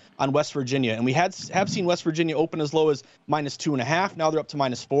money on West Virginia. And we have seen West Virginia open as low as -2.5. Now they're up to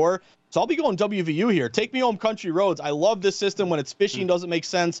 -4. So I'll be going WVU here. Take me home, country roads. I love this system. When it's fishing, doesn't make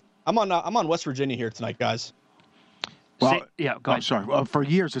sense. I'm on West Virginia here tonight, guys. Well, go ahead. I'm sorry. For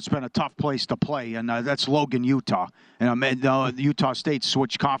years, it's been a tough place to play, and that's Logan, Utah. And Utah State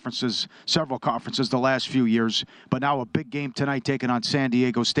switched conferences, several conferences the last few years, but now a big game tonight taking on San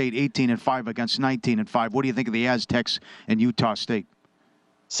Diego State, 18-5 against 19-5. What do you think of the Aztecs and Utah State?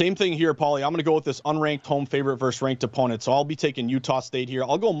 Same thing here, Paulie. I'm going to go with this unranked home favorite versus ranked opponent. So I'll be taking Utah State here.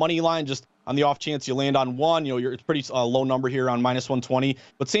 I'll go money line just on the off chance you land on one. It's pretty low number here on -120.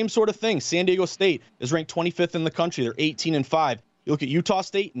 But same sort of thing. San Diego State is ranked 25th in the country. They're 18-5. You look at Utah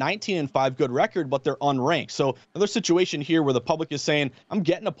State, 19-5, good record, but they're unranked. So another situation here where the public is saying, I'm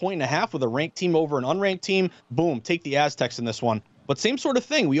getting 1.5 with a ranked team over an unranked team. Boom, take the Aztecs in this one. But same sort of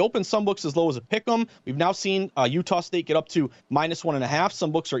thing. We opened some books as low as a pick 'em. We've now seen Utah State get up to -1.5.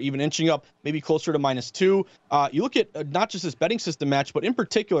 Some books are even inching up, maybe closer to -2. You look at not just this betting system match, but in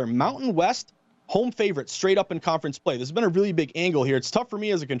particular, Mountain West home favorite straight up in conference play. This has been a really big angle here. It's tough for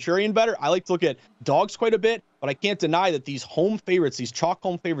me as a contrarian bettor. I like to look at dogs quite a bit, but I can't deny that these home favorites, these chalk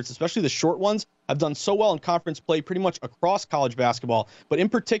home favorites, especially the short ones, have done so well in conference play pretty much across college basketball. But in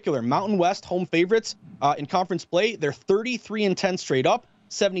particular, Mountain West home favorites in conference play, they're 33-10 straight up.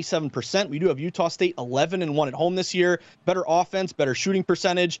 77%. We do have Utah State 11-1 at home this year. Better offense, better shooting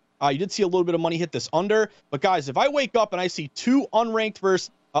percentage. You did see a little bit of money hit this under. But guys, if I wake up and I see two unranked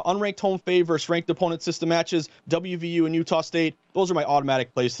home fave versus ranked opponent system matches, WVU and Utah State, those are my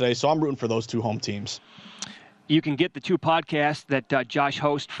automatic plays today. So I'm rooting for those two home teams. You can get the two podcasts that Josh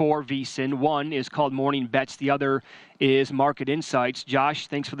hosts for VSiN. One is called Morning Bets. The other is Market Insights. Josh,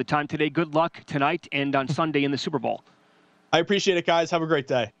 thanks for the time today. Good luck tonight and on Sunday in the Super Bowl. I appreciate it, guys. Have a great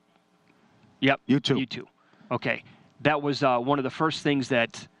day. Yep. You too. You too. Okay. That was one of the first things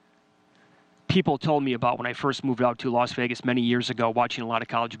that people told me about when I first moved out to Las Vegas many years ago, watching a lot of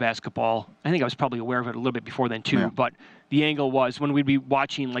college basketball. I think I was probably aware of it a little bit before then, too. Yeah. But the angle was when we'd be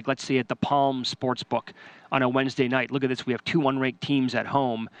watching, like, let's say at the Palm Sportsbook on a Wednesday night. Look at this. We have two unranked teams at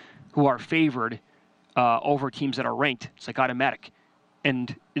home who are favored over teams that are ranked. It's like automatic.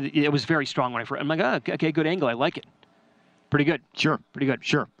 And it was very strong when I first. I'm like, oh, okay, good angle. I like it. Pretty good. Sure. Pretty good.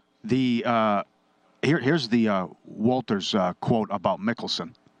 Sure. Here's the Walters quote about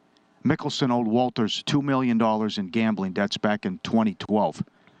Mickelson. Mickelson owed Walters $2 million in gambling debts back in 2012.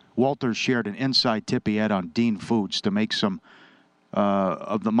 Walters shared an inside tip he had on Dean Foods to make some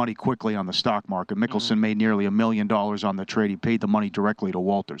of the money quickly on the stock market. Mickelson made nearly $1 million on the trade. He paid the money directly to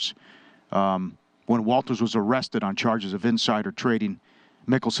Walters. When Walters was arrested on charges of insider trading,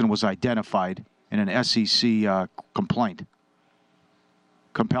 Mickelson was identified in an SEC complaint,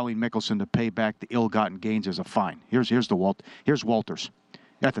 compelling Mickelson to pay back the ill-gotten gains as a fine. Here's Walters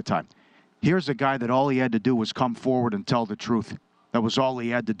at the time. Here's a guy that all he had to do was come forward and tell the truth. That was all he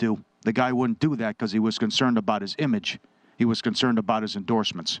had to do. The guy wouldn't do that because he was concerned about his image. He was concerned about his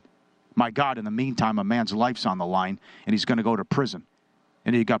endorsements. My God, in the meantime, a man's life's on the line, and he's going to go to prison.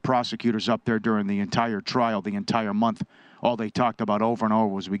 And he got prosecutors up there during the entire trial, the entire month. All they talked about over and over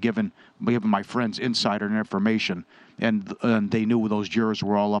was we given my friends insider information, and they knew those jurors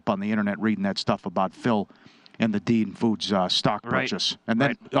were all up on the internet reading that stuff about Phil and the Dean Foods stock purchase. And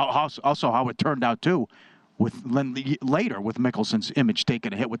then also how it turned out, too, later with Mickelson's image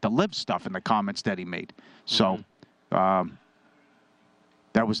taking a hit with the live stuff in the comments that he made. So that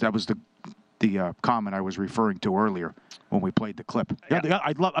was the comment I was referring to earlier when we played the clip.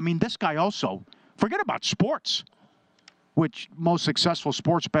 This guy also, forget about sports, which most successful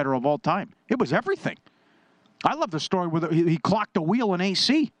sports bettor of all time. It was everything. I love the story where he clocked a wheel in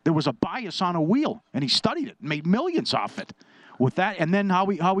AC. There was a bias on a wheel, and he studied it, made millions off it with that, and then how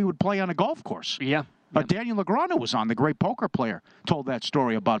he would play on a golf course. Yeah. Daniel Negreanu was on, the great poker player, told that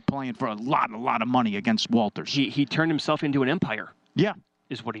story about playing for a lot of money against Walters. He turned himself into an empire. Yeah.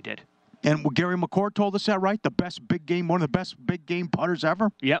 Is what he did. And Gary McCord told us that, right? One of the best big game putters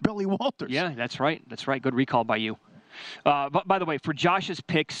ever? Yeah. Billy Walters. Yeah, that's right. That's right. Good recall by you. But by the way, for Josh's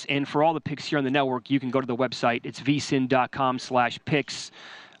picks and for all the picks here on the network, you can go to the website. It's vsin.com/picks.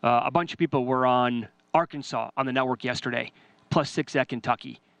 A bunch of people were on Arkansas on the network yesterday, +6 at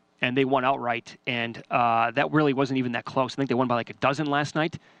Kentucky, and they won outright. And that really wasn't even that close. I think they won by like a dozen last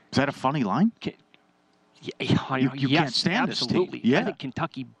night. Is that a funny line? You can't stand absolutely. This team. Yeah. I think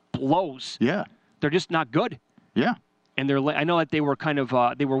Kentucky blows. Yeah. They're just not good. Yeah. And I know that they were kind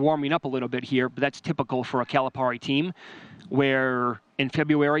of they were warming up a little bit here, but that's typical for a Calipari team, where in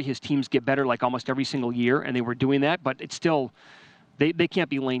February his teams get better like almost every single year, and they were doing that. But it's still They can't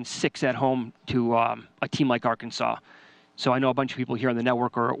be laying 6 at home to a team like Arkansas. So I know a bunch of people here on the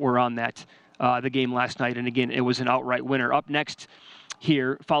network were on that the game last night, and again, it was an outright winner. Up next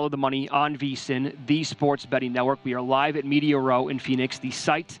here, Follow the Money on VSiN, the Sports Betting Network. We are live at Media Row in Phoenix, the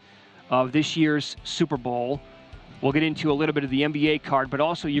site of this year's Super Bowl. We'll get into a little bit of the NBA card, but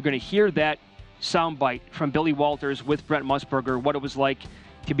also you're going to hear that soundbite from Billy Walters with Brent Musburger, what it was like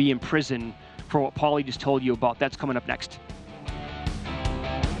to be in prison for what Paulie just told you about. That's coming up next.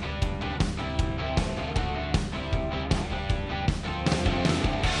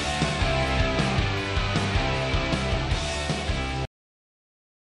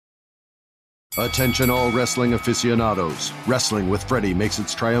 Attention all wrestling aficionados. Wrestling with Freddie makes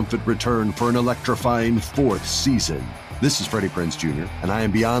its triumphant return for an electrifying 4th season. This is Freddie Prinze Jr., and I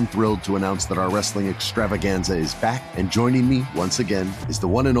am beyond thrilled to announce that our wrestling extravaganza is back, and joining me once again is the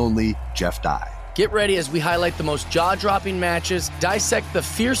one and only Jeff Dye. Get ready as we highlight the most jaw-dropping matches, dissect the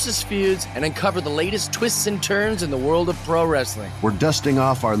fiercest feuds, and uncover the latest twists and turns in the world of pro wrestling. We're dusting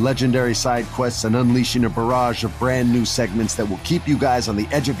off our legendary side quests and unleashing a barrage of brand new segments that will keep you guys on the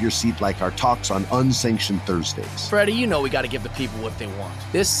edge of your seat like our talks on Unsanctioned Thursdays. Freddie, you know we got to give the people what they want.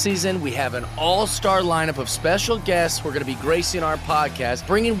 This season, we have an all-star lineup of special guests who are going to be gracing our podcast,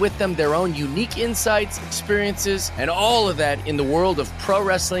 bringing with them their own unique insights, experiences, and all of that in the world of pro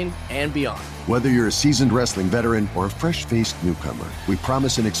wrestling and beyond. Whether you're a seasoned wrestling veteran or a fresh-faced newcomer, we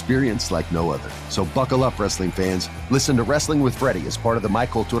promise an experience like no other. So buckle up, wrestling fans. Listen to Wrestling with Freddie as part of the My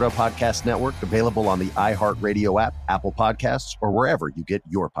Cultura Podcast Network, available on the iHeartRadio app, Apple Podcasts, or wherever you get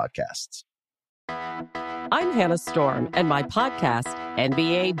your podcasts. I'm Hannah Storm, and my podcast,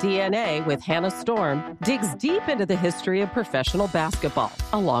 NBA DNA with Hannah Storm, digs deep into the history of professional basketball,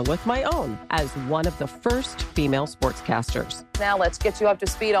 along with my own, as one of the first female sportscasters. Now let's get you up to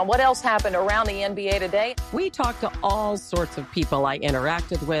speed on what else happened around the NBA today. We talked to all sorts of people I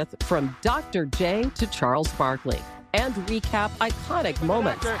interacted with, from Dr. J to Charles Barkley, and recap iconic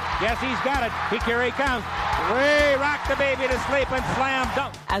moments. Yes, he's got it. Here he comes. Way rock the baby to sleep and slam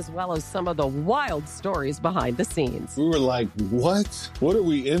dunk. As well as some of the wild stories behind the scenes. We were like, what? What are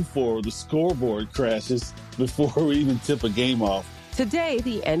we in for? The scoreboard crashes before we even tip a game off. Today,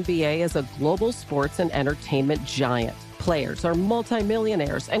 the NBA is a global sports and entertainment giant. Players are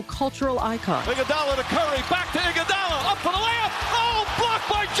multimillionaires and cultural icons. Iguodala to Curry, back to Iguodala, up for the layup. Oh, blocked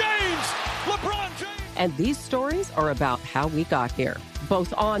by James. LeBron James. And these stories are about how we got here,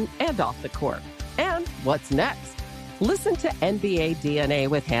 both on and off the court. And what's next? Listen to NBA DNA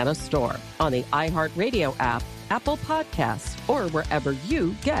with Hannah Storm on the iHeartRadio app, Apple Podcasts, or wherever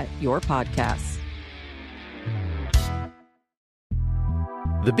you get your podcasts.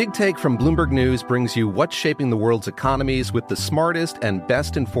 The Big Take from Bloomberg News brings you what's shaping the world's economies with the smartest and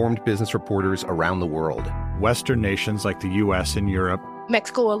best-informed business reporters around the world. Western nations like the U.S. and Europe.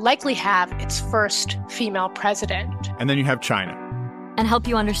 Mexico will likely have its first female president. And then you have China. And help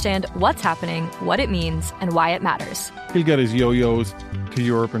you understand what's happening, what it means, and why it matters. He'll get his yo-yos to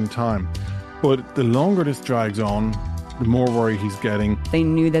Europe in time. But the longer this drags on, the more worry he's getting. They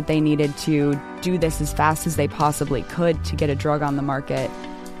knew that they needed to do this as fast as they possibly could to get a drug on the market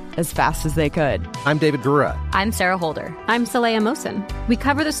as fast as they could. I'm David Gura. I'm Sarah Holder. I'm Saleha Mohsen. We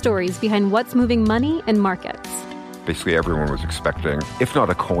cover the stories behind what's moving money and markets. Basically, everyone was expecting, if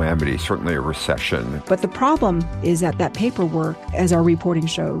not a calamity, certainly a recession. But the problem is that paperwork, as our reporting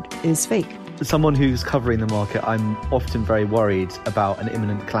showed, is fake. As someone who's covering the market, I'm often very worried about an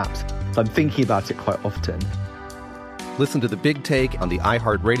imminent collapse. So I'm thinking about it quite often. Listen to The Big Take on the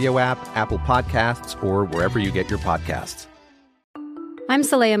iHeartRadio app, Apple Podcasts, or wherever you get your podcasts. I'm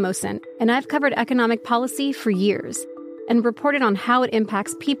Saleha Mohsen, and I've covered economic policy for years and reported on how it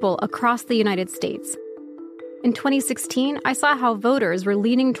impacts people across the United States. In 2016, I saw how voters were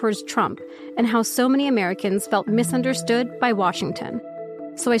leaning towards Trump and how so many Americans felt misunderstood by Washington.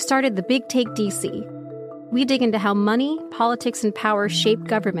 So I started The Big Take DC. We dig into how money, politics, and power shape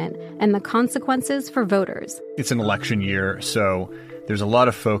government and the consequences for voters. It's an election year, so there's a lot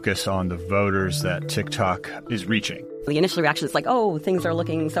of focus on the voters that TikTok is reaching. The initial reaction is like, oh, things are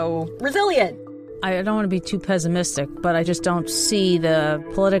looking so resilient. I don't want to be too pessimistic, but I just don't see the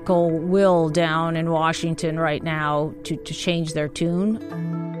political will down in Washington right now to change their tune.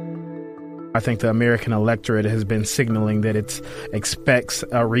 I think the American electorate has been signaling that it expects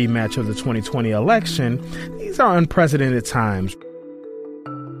a rematch of the 2020 election. These are unprecedented times.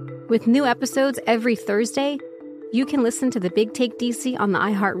 With new episodes every Thursday, you can listen to The Big Take DC on the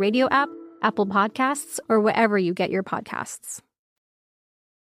iHeartRadio app, Apple Podcasts, or wherever you get your podcasts.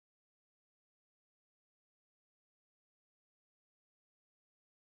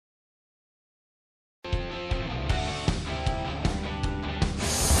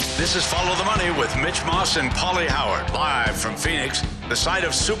 This is Follow the Money with Mitch Moss and Paulie Howard, live from Phoenix, the site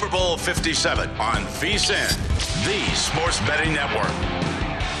of Super Bowl 57 on VSiN, the sports betting network.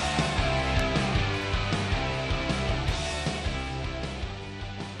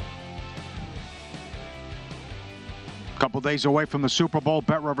 Couple days away from the Super Bowl,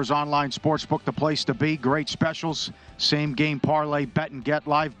 BetRivers Online Sportsbook, the place to be. Great specials, same game parlay, bet and get,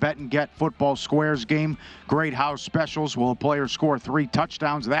 live bet and get football squares game. Great house specials. Will a player score 3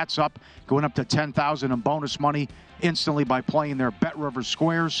 touchdowns? That's up, going up to $10,000 in bonus money instantly by playing their BetRivers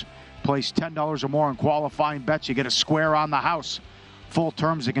squares. Place $10 or more on qualifying bets. You get a square on the house. Full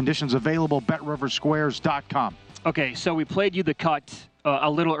terms and conditions available, BetRiversSquares.com. Okay, so we played you the cut a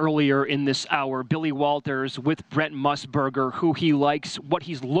little earlier in this hour. Billy Walters with Brent Musburger, who he likes, what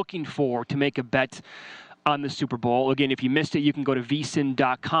he's looking for to make a bet on the Super Bowl. Again, if you missed it, you can go to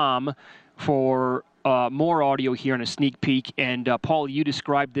vsin.com for more audio here and a sneak peek. And, Paul, you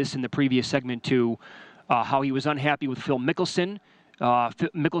described this in the previous segment, too, how he was unhappy with Phil Mickelson.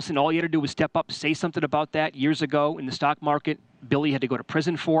 Mickelson, all he had to do was step up, say something about that years ago in the stock market. Billy had to go to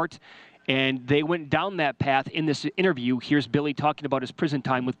prison for it. And they went down that path in this interview. Here's Billy talking about his prison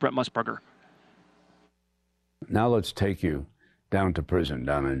time with Brent Musburger. Now let's take you down to prison,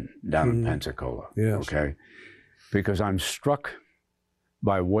 down in Pensacola. Yes. Okay? Because I'm struck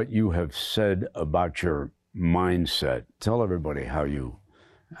by what you have said about your mindset. Tell everybody how you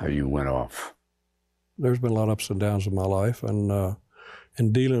went off. There's been a lot of ups and downs in my life, and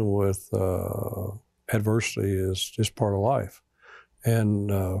dealing with adversity is just part of life.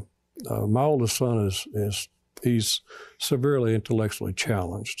 And my oldest son he's severely intellectually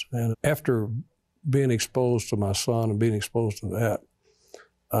challenged, and after being exposed to my son and being exposed to that,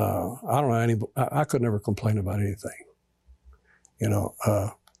 I could never complain about anything. You know,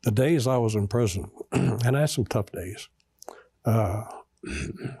 the days I was in prison, and I had some tough days.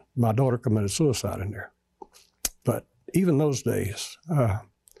 My daughter committed suicide in there, but even those days, I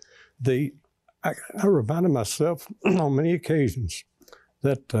reminded myself on many occasions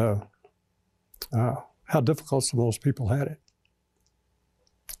that how difficult some of those people had it.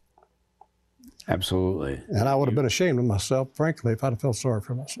 Absolutely. And I would have been ashamed of myself, frankly, if I'd have felt sorry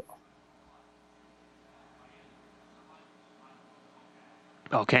for myself.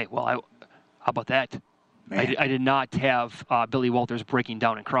 Okay, well, how about that? I did not have Billy Walters breaking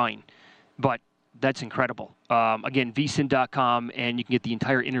down and crying, but that's incredible. Again, vsin.com, and you can get the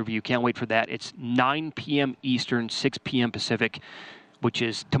entire interview. Can't wait for that. It's 9 p.m. Eastern, 6 p.m. Pacific, which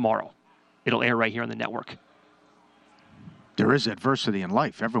is tomorrow. It'll air right here on the network. There is adversity in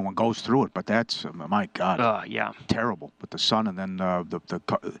life. Everyone goes through it, but that's, my God, yeah, terrible with the son, and then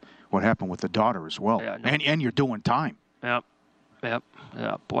what happened with the daughter as well. Yeah, no. And you're doing time. Yep. Oh,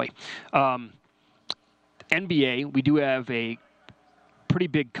 boy. NBA, we do have a pretty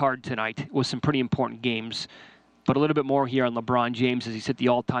big card tonight with some pretty important games, but a little bit more here on LeBron James as he's hit the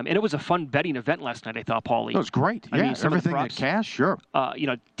all-time. And it was a fun betting event last night, I thought, Paulie. It was great. I mean, everything at cash, sure.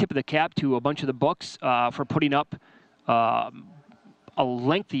 Tip of the cap to a bunch of the books for putting up a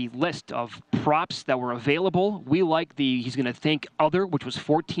lengthy list of props that were available. We like he's going to think other, which was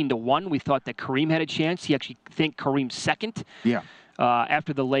 14-1. We thought that Kareem had a chance. He actually think Kareem second. Yeah.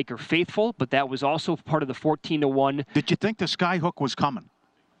 After the Laker faithful, but that was also part of the 14-1. Did you think the skyhook was coming?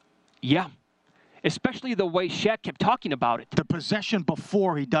 Yeah. Especially the way Shaq kept talking about it. The possession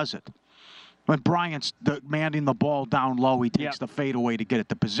before he does it. When Bryant's demanding the ball down low, he takes the fadeaway to get it.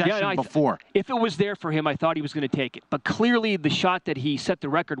 The possession before. If it was there for him, I thought he was going to take it. But clearly the shot that he set the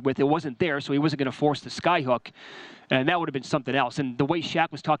record with, it wasn't there, so he wasn't going to force the skyhook. And that would have been something else. And the way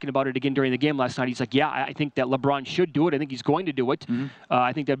Shaq was talking about it again during the game last night, he's like, yeah, I think that LeBron should do it. I think he's going to do it. Mm-hmm.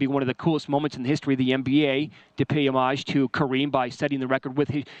 I think that'd be one of the coolest moments in the history of the NBA to pay homage to Kareem by setting the record with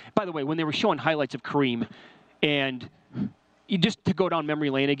his. By the way, when they were showing highlights of Kareem, and just to go down memory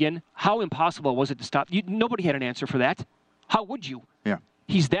lane again, how impossible was it to stop? Nobody had an answer for that. How would you? Yeah.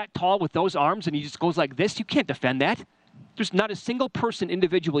 He's that tall with those arms, and he just goes like this. You can't defend that. There's not a single person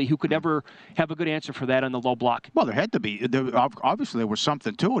individually who could ever have a good answer for that on the low block. Well, there had to be. Obviously, there was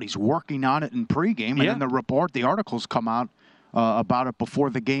something to it. He's working on it in pregame, and then the articles come out about it before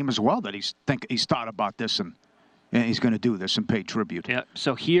the game as well, that he's thought about this and he's going to do this and pay tribute. Yeah.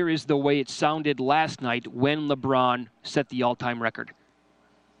 So here is the way it sounded last night when LeBron set the all-time record.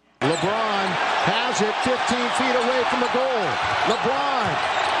 LeBron has it 15 feet away from the goal. LeBron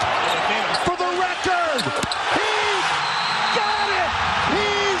for the record. He's got it.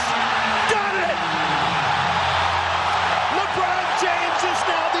 He's done it. LeBron James is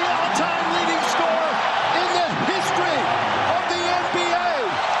now the all-time leading scorer in the history of the NBA.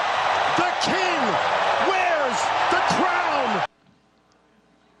 The king wears the crown.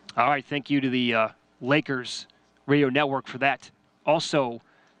 All right, thank you to the Lakers radio network for that. Also,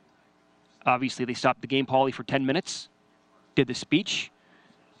 obviously, they stopped the game, Paulie, for 10 minutes, did the speech.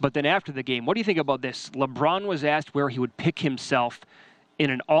 But then after the game, what do you think about this? LeBron was asked where he would pick himself in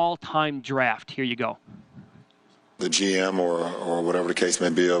an all-time draft. Here you go. The GM or whatever the case may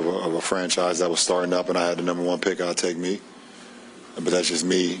be of a franchise that was starting up and I had the number 1 pick, I'll take me. But that's just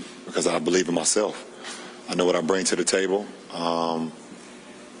me because I believe in myself. I know what I bring to the table.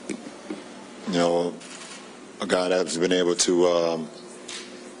 You know, a guy that's been able to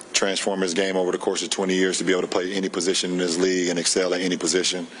transform his game over the course of 20 years to be able to play any position in this league and excel at any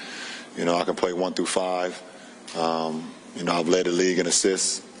position. You know, I can play 1 through 5. You know, I've led the league in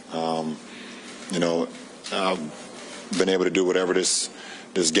assists. You know, I've been able to do whatever this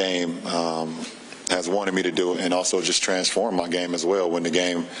game has wanted me to do, and also just transform my game as well. When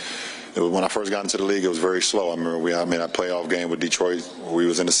I first got into the league, it was very slow. I remember I made a playoff game with Detroit where we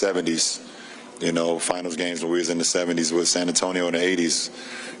was in the 70s. You know, finals games when we was in the 70s with San Antonio in the 80s.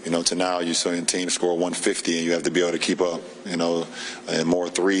 You know, to now you see a team score 150 and you have to be able to keep up, you know, and more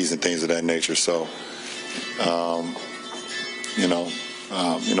threes and things of that nature. So, you know,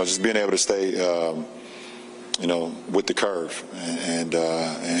 just being able to stay, you know, with the curve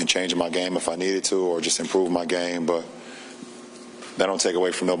and changing my game if I needed to or just improve my game. But that don't take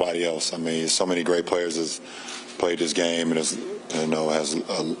away from nobody else. I mean, so many great players has played this game and has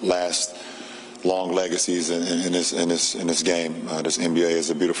last long legacies in this game. This NBA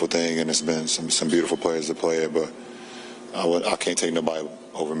is a beautiful thing, and there's been some beautiful players that play it, but I can't take nobody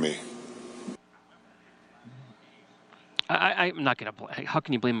over me. I'm not going to blame. How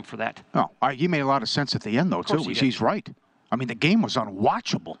can you blame him for that? Oh, he made a lot of sense at the end, though, too. He's right. I mean, the game was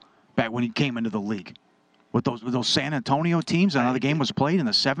unwatchable back when he came into the league. With those San Antonio teams, and how the game was played in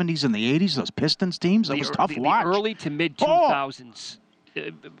the 70s and the 80s, those Pistons teams, that was tough to watch. The early to mid-2000s.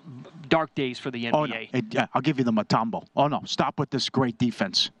 Dark days for the NBA. Oh, no. I'll give you the Mutombo. Oh, no. Stop with this great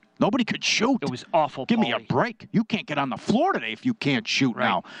defense. Nobody could shoot. It was awful, Give me a break. You can't get on the floor today if you can't shoot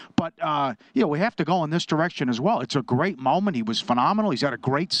now. But, we have to go in this direction as well. It's a great moment. He was phenomenal. He's had a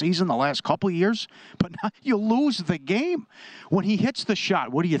great season the last couple of years. But now you lose the game. When he hits the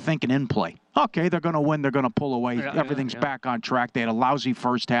shot, what are you thinking in play? Okay, they're going to win. They're going to pull away. Everything's back on track. They had a lousy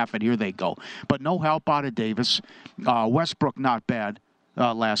first half, and here they go. But no help out of Davis. Westbrook, not bad.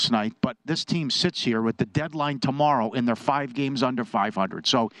 Last night, but this team sits here with the deadline tomorrow and they're 5 games under 500.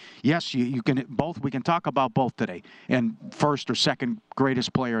 So yes, you can we can talk about both today, and first or second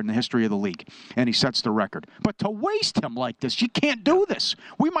greatest player in the history of the league, and he sets the record. But to waste him like this, you can't do this.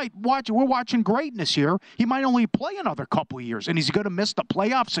 We're watching greatness here. He might only play another couple of years, and he's going to miss the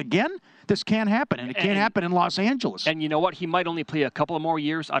playoffs again. This can't happen, and it can't happen in Los Angeles. And you know what? He might only play a couple of more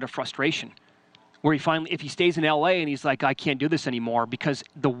years out of frustration. Where if he stays in L.A. and he's like, I can't do this anymore because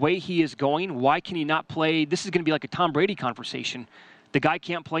the way he is going, why can he not play? This is going to be like a Tom Brady conversation. The guy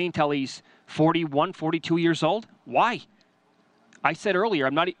can't play until he's 41, 42 years old. Why? I said earlier,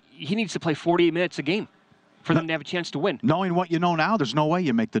 he needs to play 48 minutes a game for them to have a chance to win. Knowing what you know now, there's no way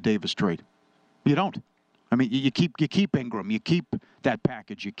you make the Davis trade. You don't. I mean, you keep Ingram, you keep that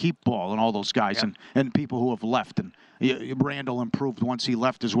package, you keep Ball and all those guys and people who have left. And Randall improved once he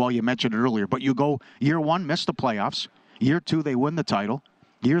left as well. You mentioned it earlier. But you go year 1, miss the playoffs. Year 2, they win the title.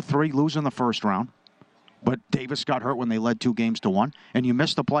 Year 3, lose in the first round. But Davis got hurt when they led 2-1. And you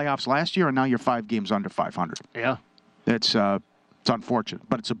missed the playoffs last year, and now you're 5 games under 500. Yeah. It's unfortunate.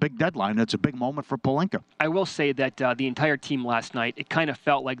 But it's a big deadline. It's a big moment for Pelinka. I will say that the entire team last night, it kind of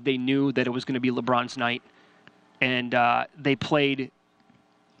felt like they knew that it was going to be LeBron's night. And they played,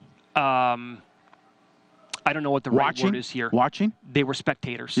 I don't know what the right word is here. Watching? They were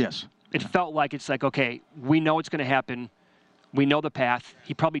spectators. Yes. It felt like it's like, okay, we know it's going to happen. We know the path.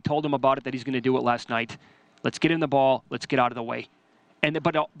 He probably told them about it that he's going to do it last night. Let's get him the ball. Let's get out of the way.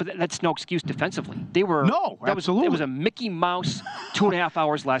 But that's no excuse defensively. Absolutely. It was a Mickey Mouse 2.5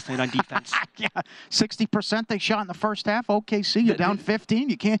 hours last night on defense. Yeah, 60% they shot in the first half. OKC, you're down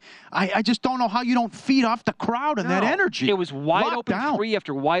 15. You can't. I just don't know how you don't feed off the crowd and that energy. It was wide open 3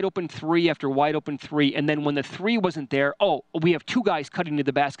 after wide open 3 after wide open 3, and then when the 3 wasn't there, we have 2 guys cutting to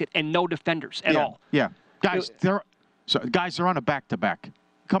the basket and no defenders at all. Yeah, guys, they're on a back-to-back.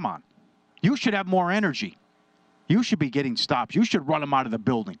 Come on, you should have more energy. You should be getting stops. You should run them out of the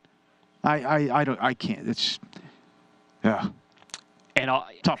building. I can't. It's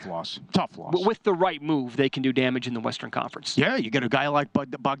tough loss. With the right move, they can do damage in the Western Conference. Yeah, you get a guy like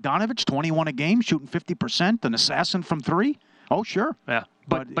Bogdanovich, 21 a game, shooting 50%, an assassin from 3. Oh, sure. Yeah,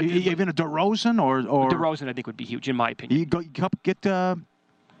 but even a DeRozan or DeRozan, I think would be huge in my opinion. You get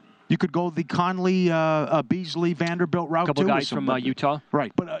You could go the Conley, Beasley, Vanderbilt route, too. A couple guys from Utah.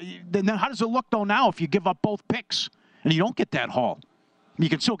 Right. But then how does it look, though, now if you give up both picks and you don't get that haul? You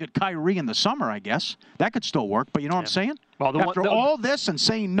can still get Kyrie in the summer, I guess. That could still work, but you know what I'm saying? Well, After all this and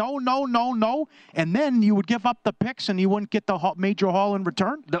saying no, and then you would give up the picks and you wouldn't get the major haul in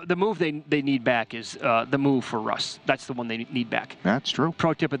return? The move they need back is the move for Russ. That's the one they need back. That's true.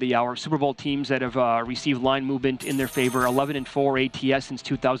 Pro tip of the hour, Super Bowl teams that have received line movement in their favor, 11-4 ATS since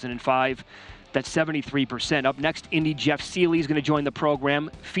 2005. That's 73%. Up next, Indy Jeff Seeley is going to join the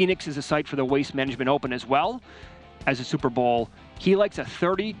program. Phoenix is a site for the Waste Management Open as well as a Super Bowl. He likes a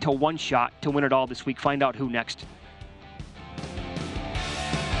 30-1 shot to win it all this week. Find out who next.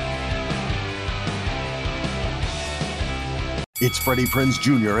 It's Freddie Prinze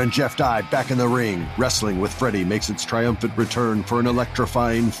Jr. and Jeff Dye back in the ring. Wrestling with Freddie makes its triumphant return for an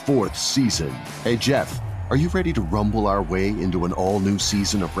electrifying 4th season. Hey, Jeff, are you ready to rumble our way into an all-new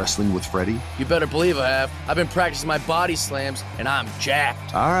season of Wrestling with Freddie? You better believe I have. I've been practicing my body slams, and I'm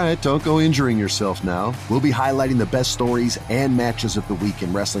jacked. All right, don't go injuring yourself now. We'll be highlighting the best stories and matches of the week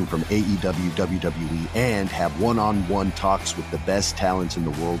in wrestling from AEW, WWE, and have one-on-one talks with the best talents in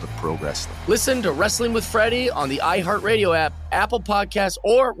the world of pro wrestling. Listen to Wrestling with Freddie on the iHeartRadio app, Apple Podcasts,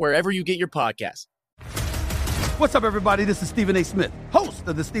 or wherever you get your podcasts. What's up, everybody? This is Stephen A. Smith, host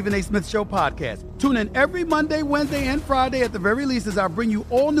of the Stephen A. Smith Show podcast. Tune in every Monday, Wednesday, and Friday at the very least as I bring you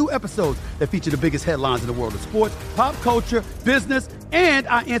all new episodes that feature the biggest headlines in the world of sports, pop culture, business, and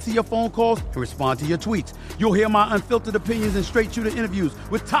I answer your phone calls and respond to your tweets. You'll hear my unfiltered opinions and straight-shooter interviews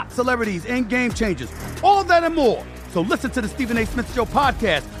with top celebrities and game changers. All of that and more. So listen to the Stephen A. Smith Show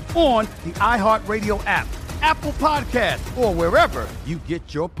podcast on the iHeartRadio app, Apple Podcasts, or wherever you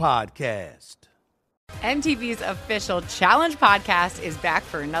get your podcast. MTV's official Challenge podcast is back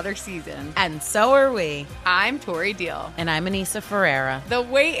for another season. And so are we. I'm Tori Deal. And I'm Anissa Ferreira. The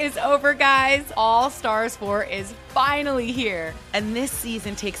wait is over, guys. All Stars 4 is finally here. And this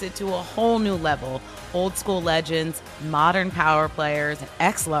season takes it to a whole new level. Old school legends, modern power players, and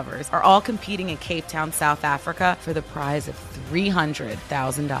ex-lovers are all competing in Cape Town, South Africa for the prize of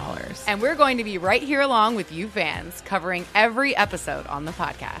 $300,000. And we're going to be right here along with you fans, covering every episode on the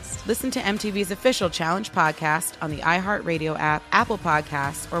podcast. Listen to MTV's official Challenge podcast on the iHeartRadio app, Apple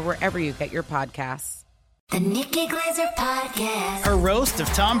Podcasts, or wherever you get your podcasts. The Nikki Glazer Podcast. Her roast of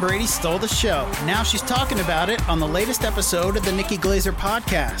Tom Brady stole the show. Now she's talking about it on the latest episode of the Nikki Glazer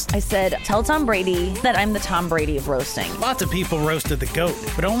Podcast. I said, tell Tom Brady that I'm the Tom Brady of roasting. Lots of people roasted the GOAT,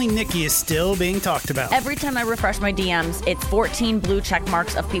 but only Nikki is still being talked about. Every time I refresh my DMs, it's 14 blue check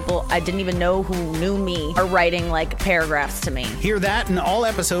marks of people I didn't even know who knew me are writing like paragraphs to me. Hear that in all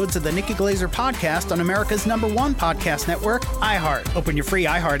episodes of the Nikki Glazer Podcast on America's #1 podcast network, iHeart. Open your free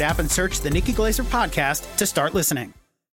iHeart app and search the Nikki Glazer Podcast to start listening.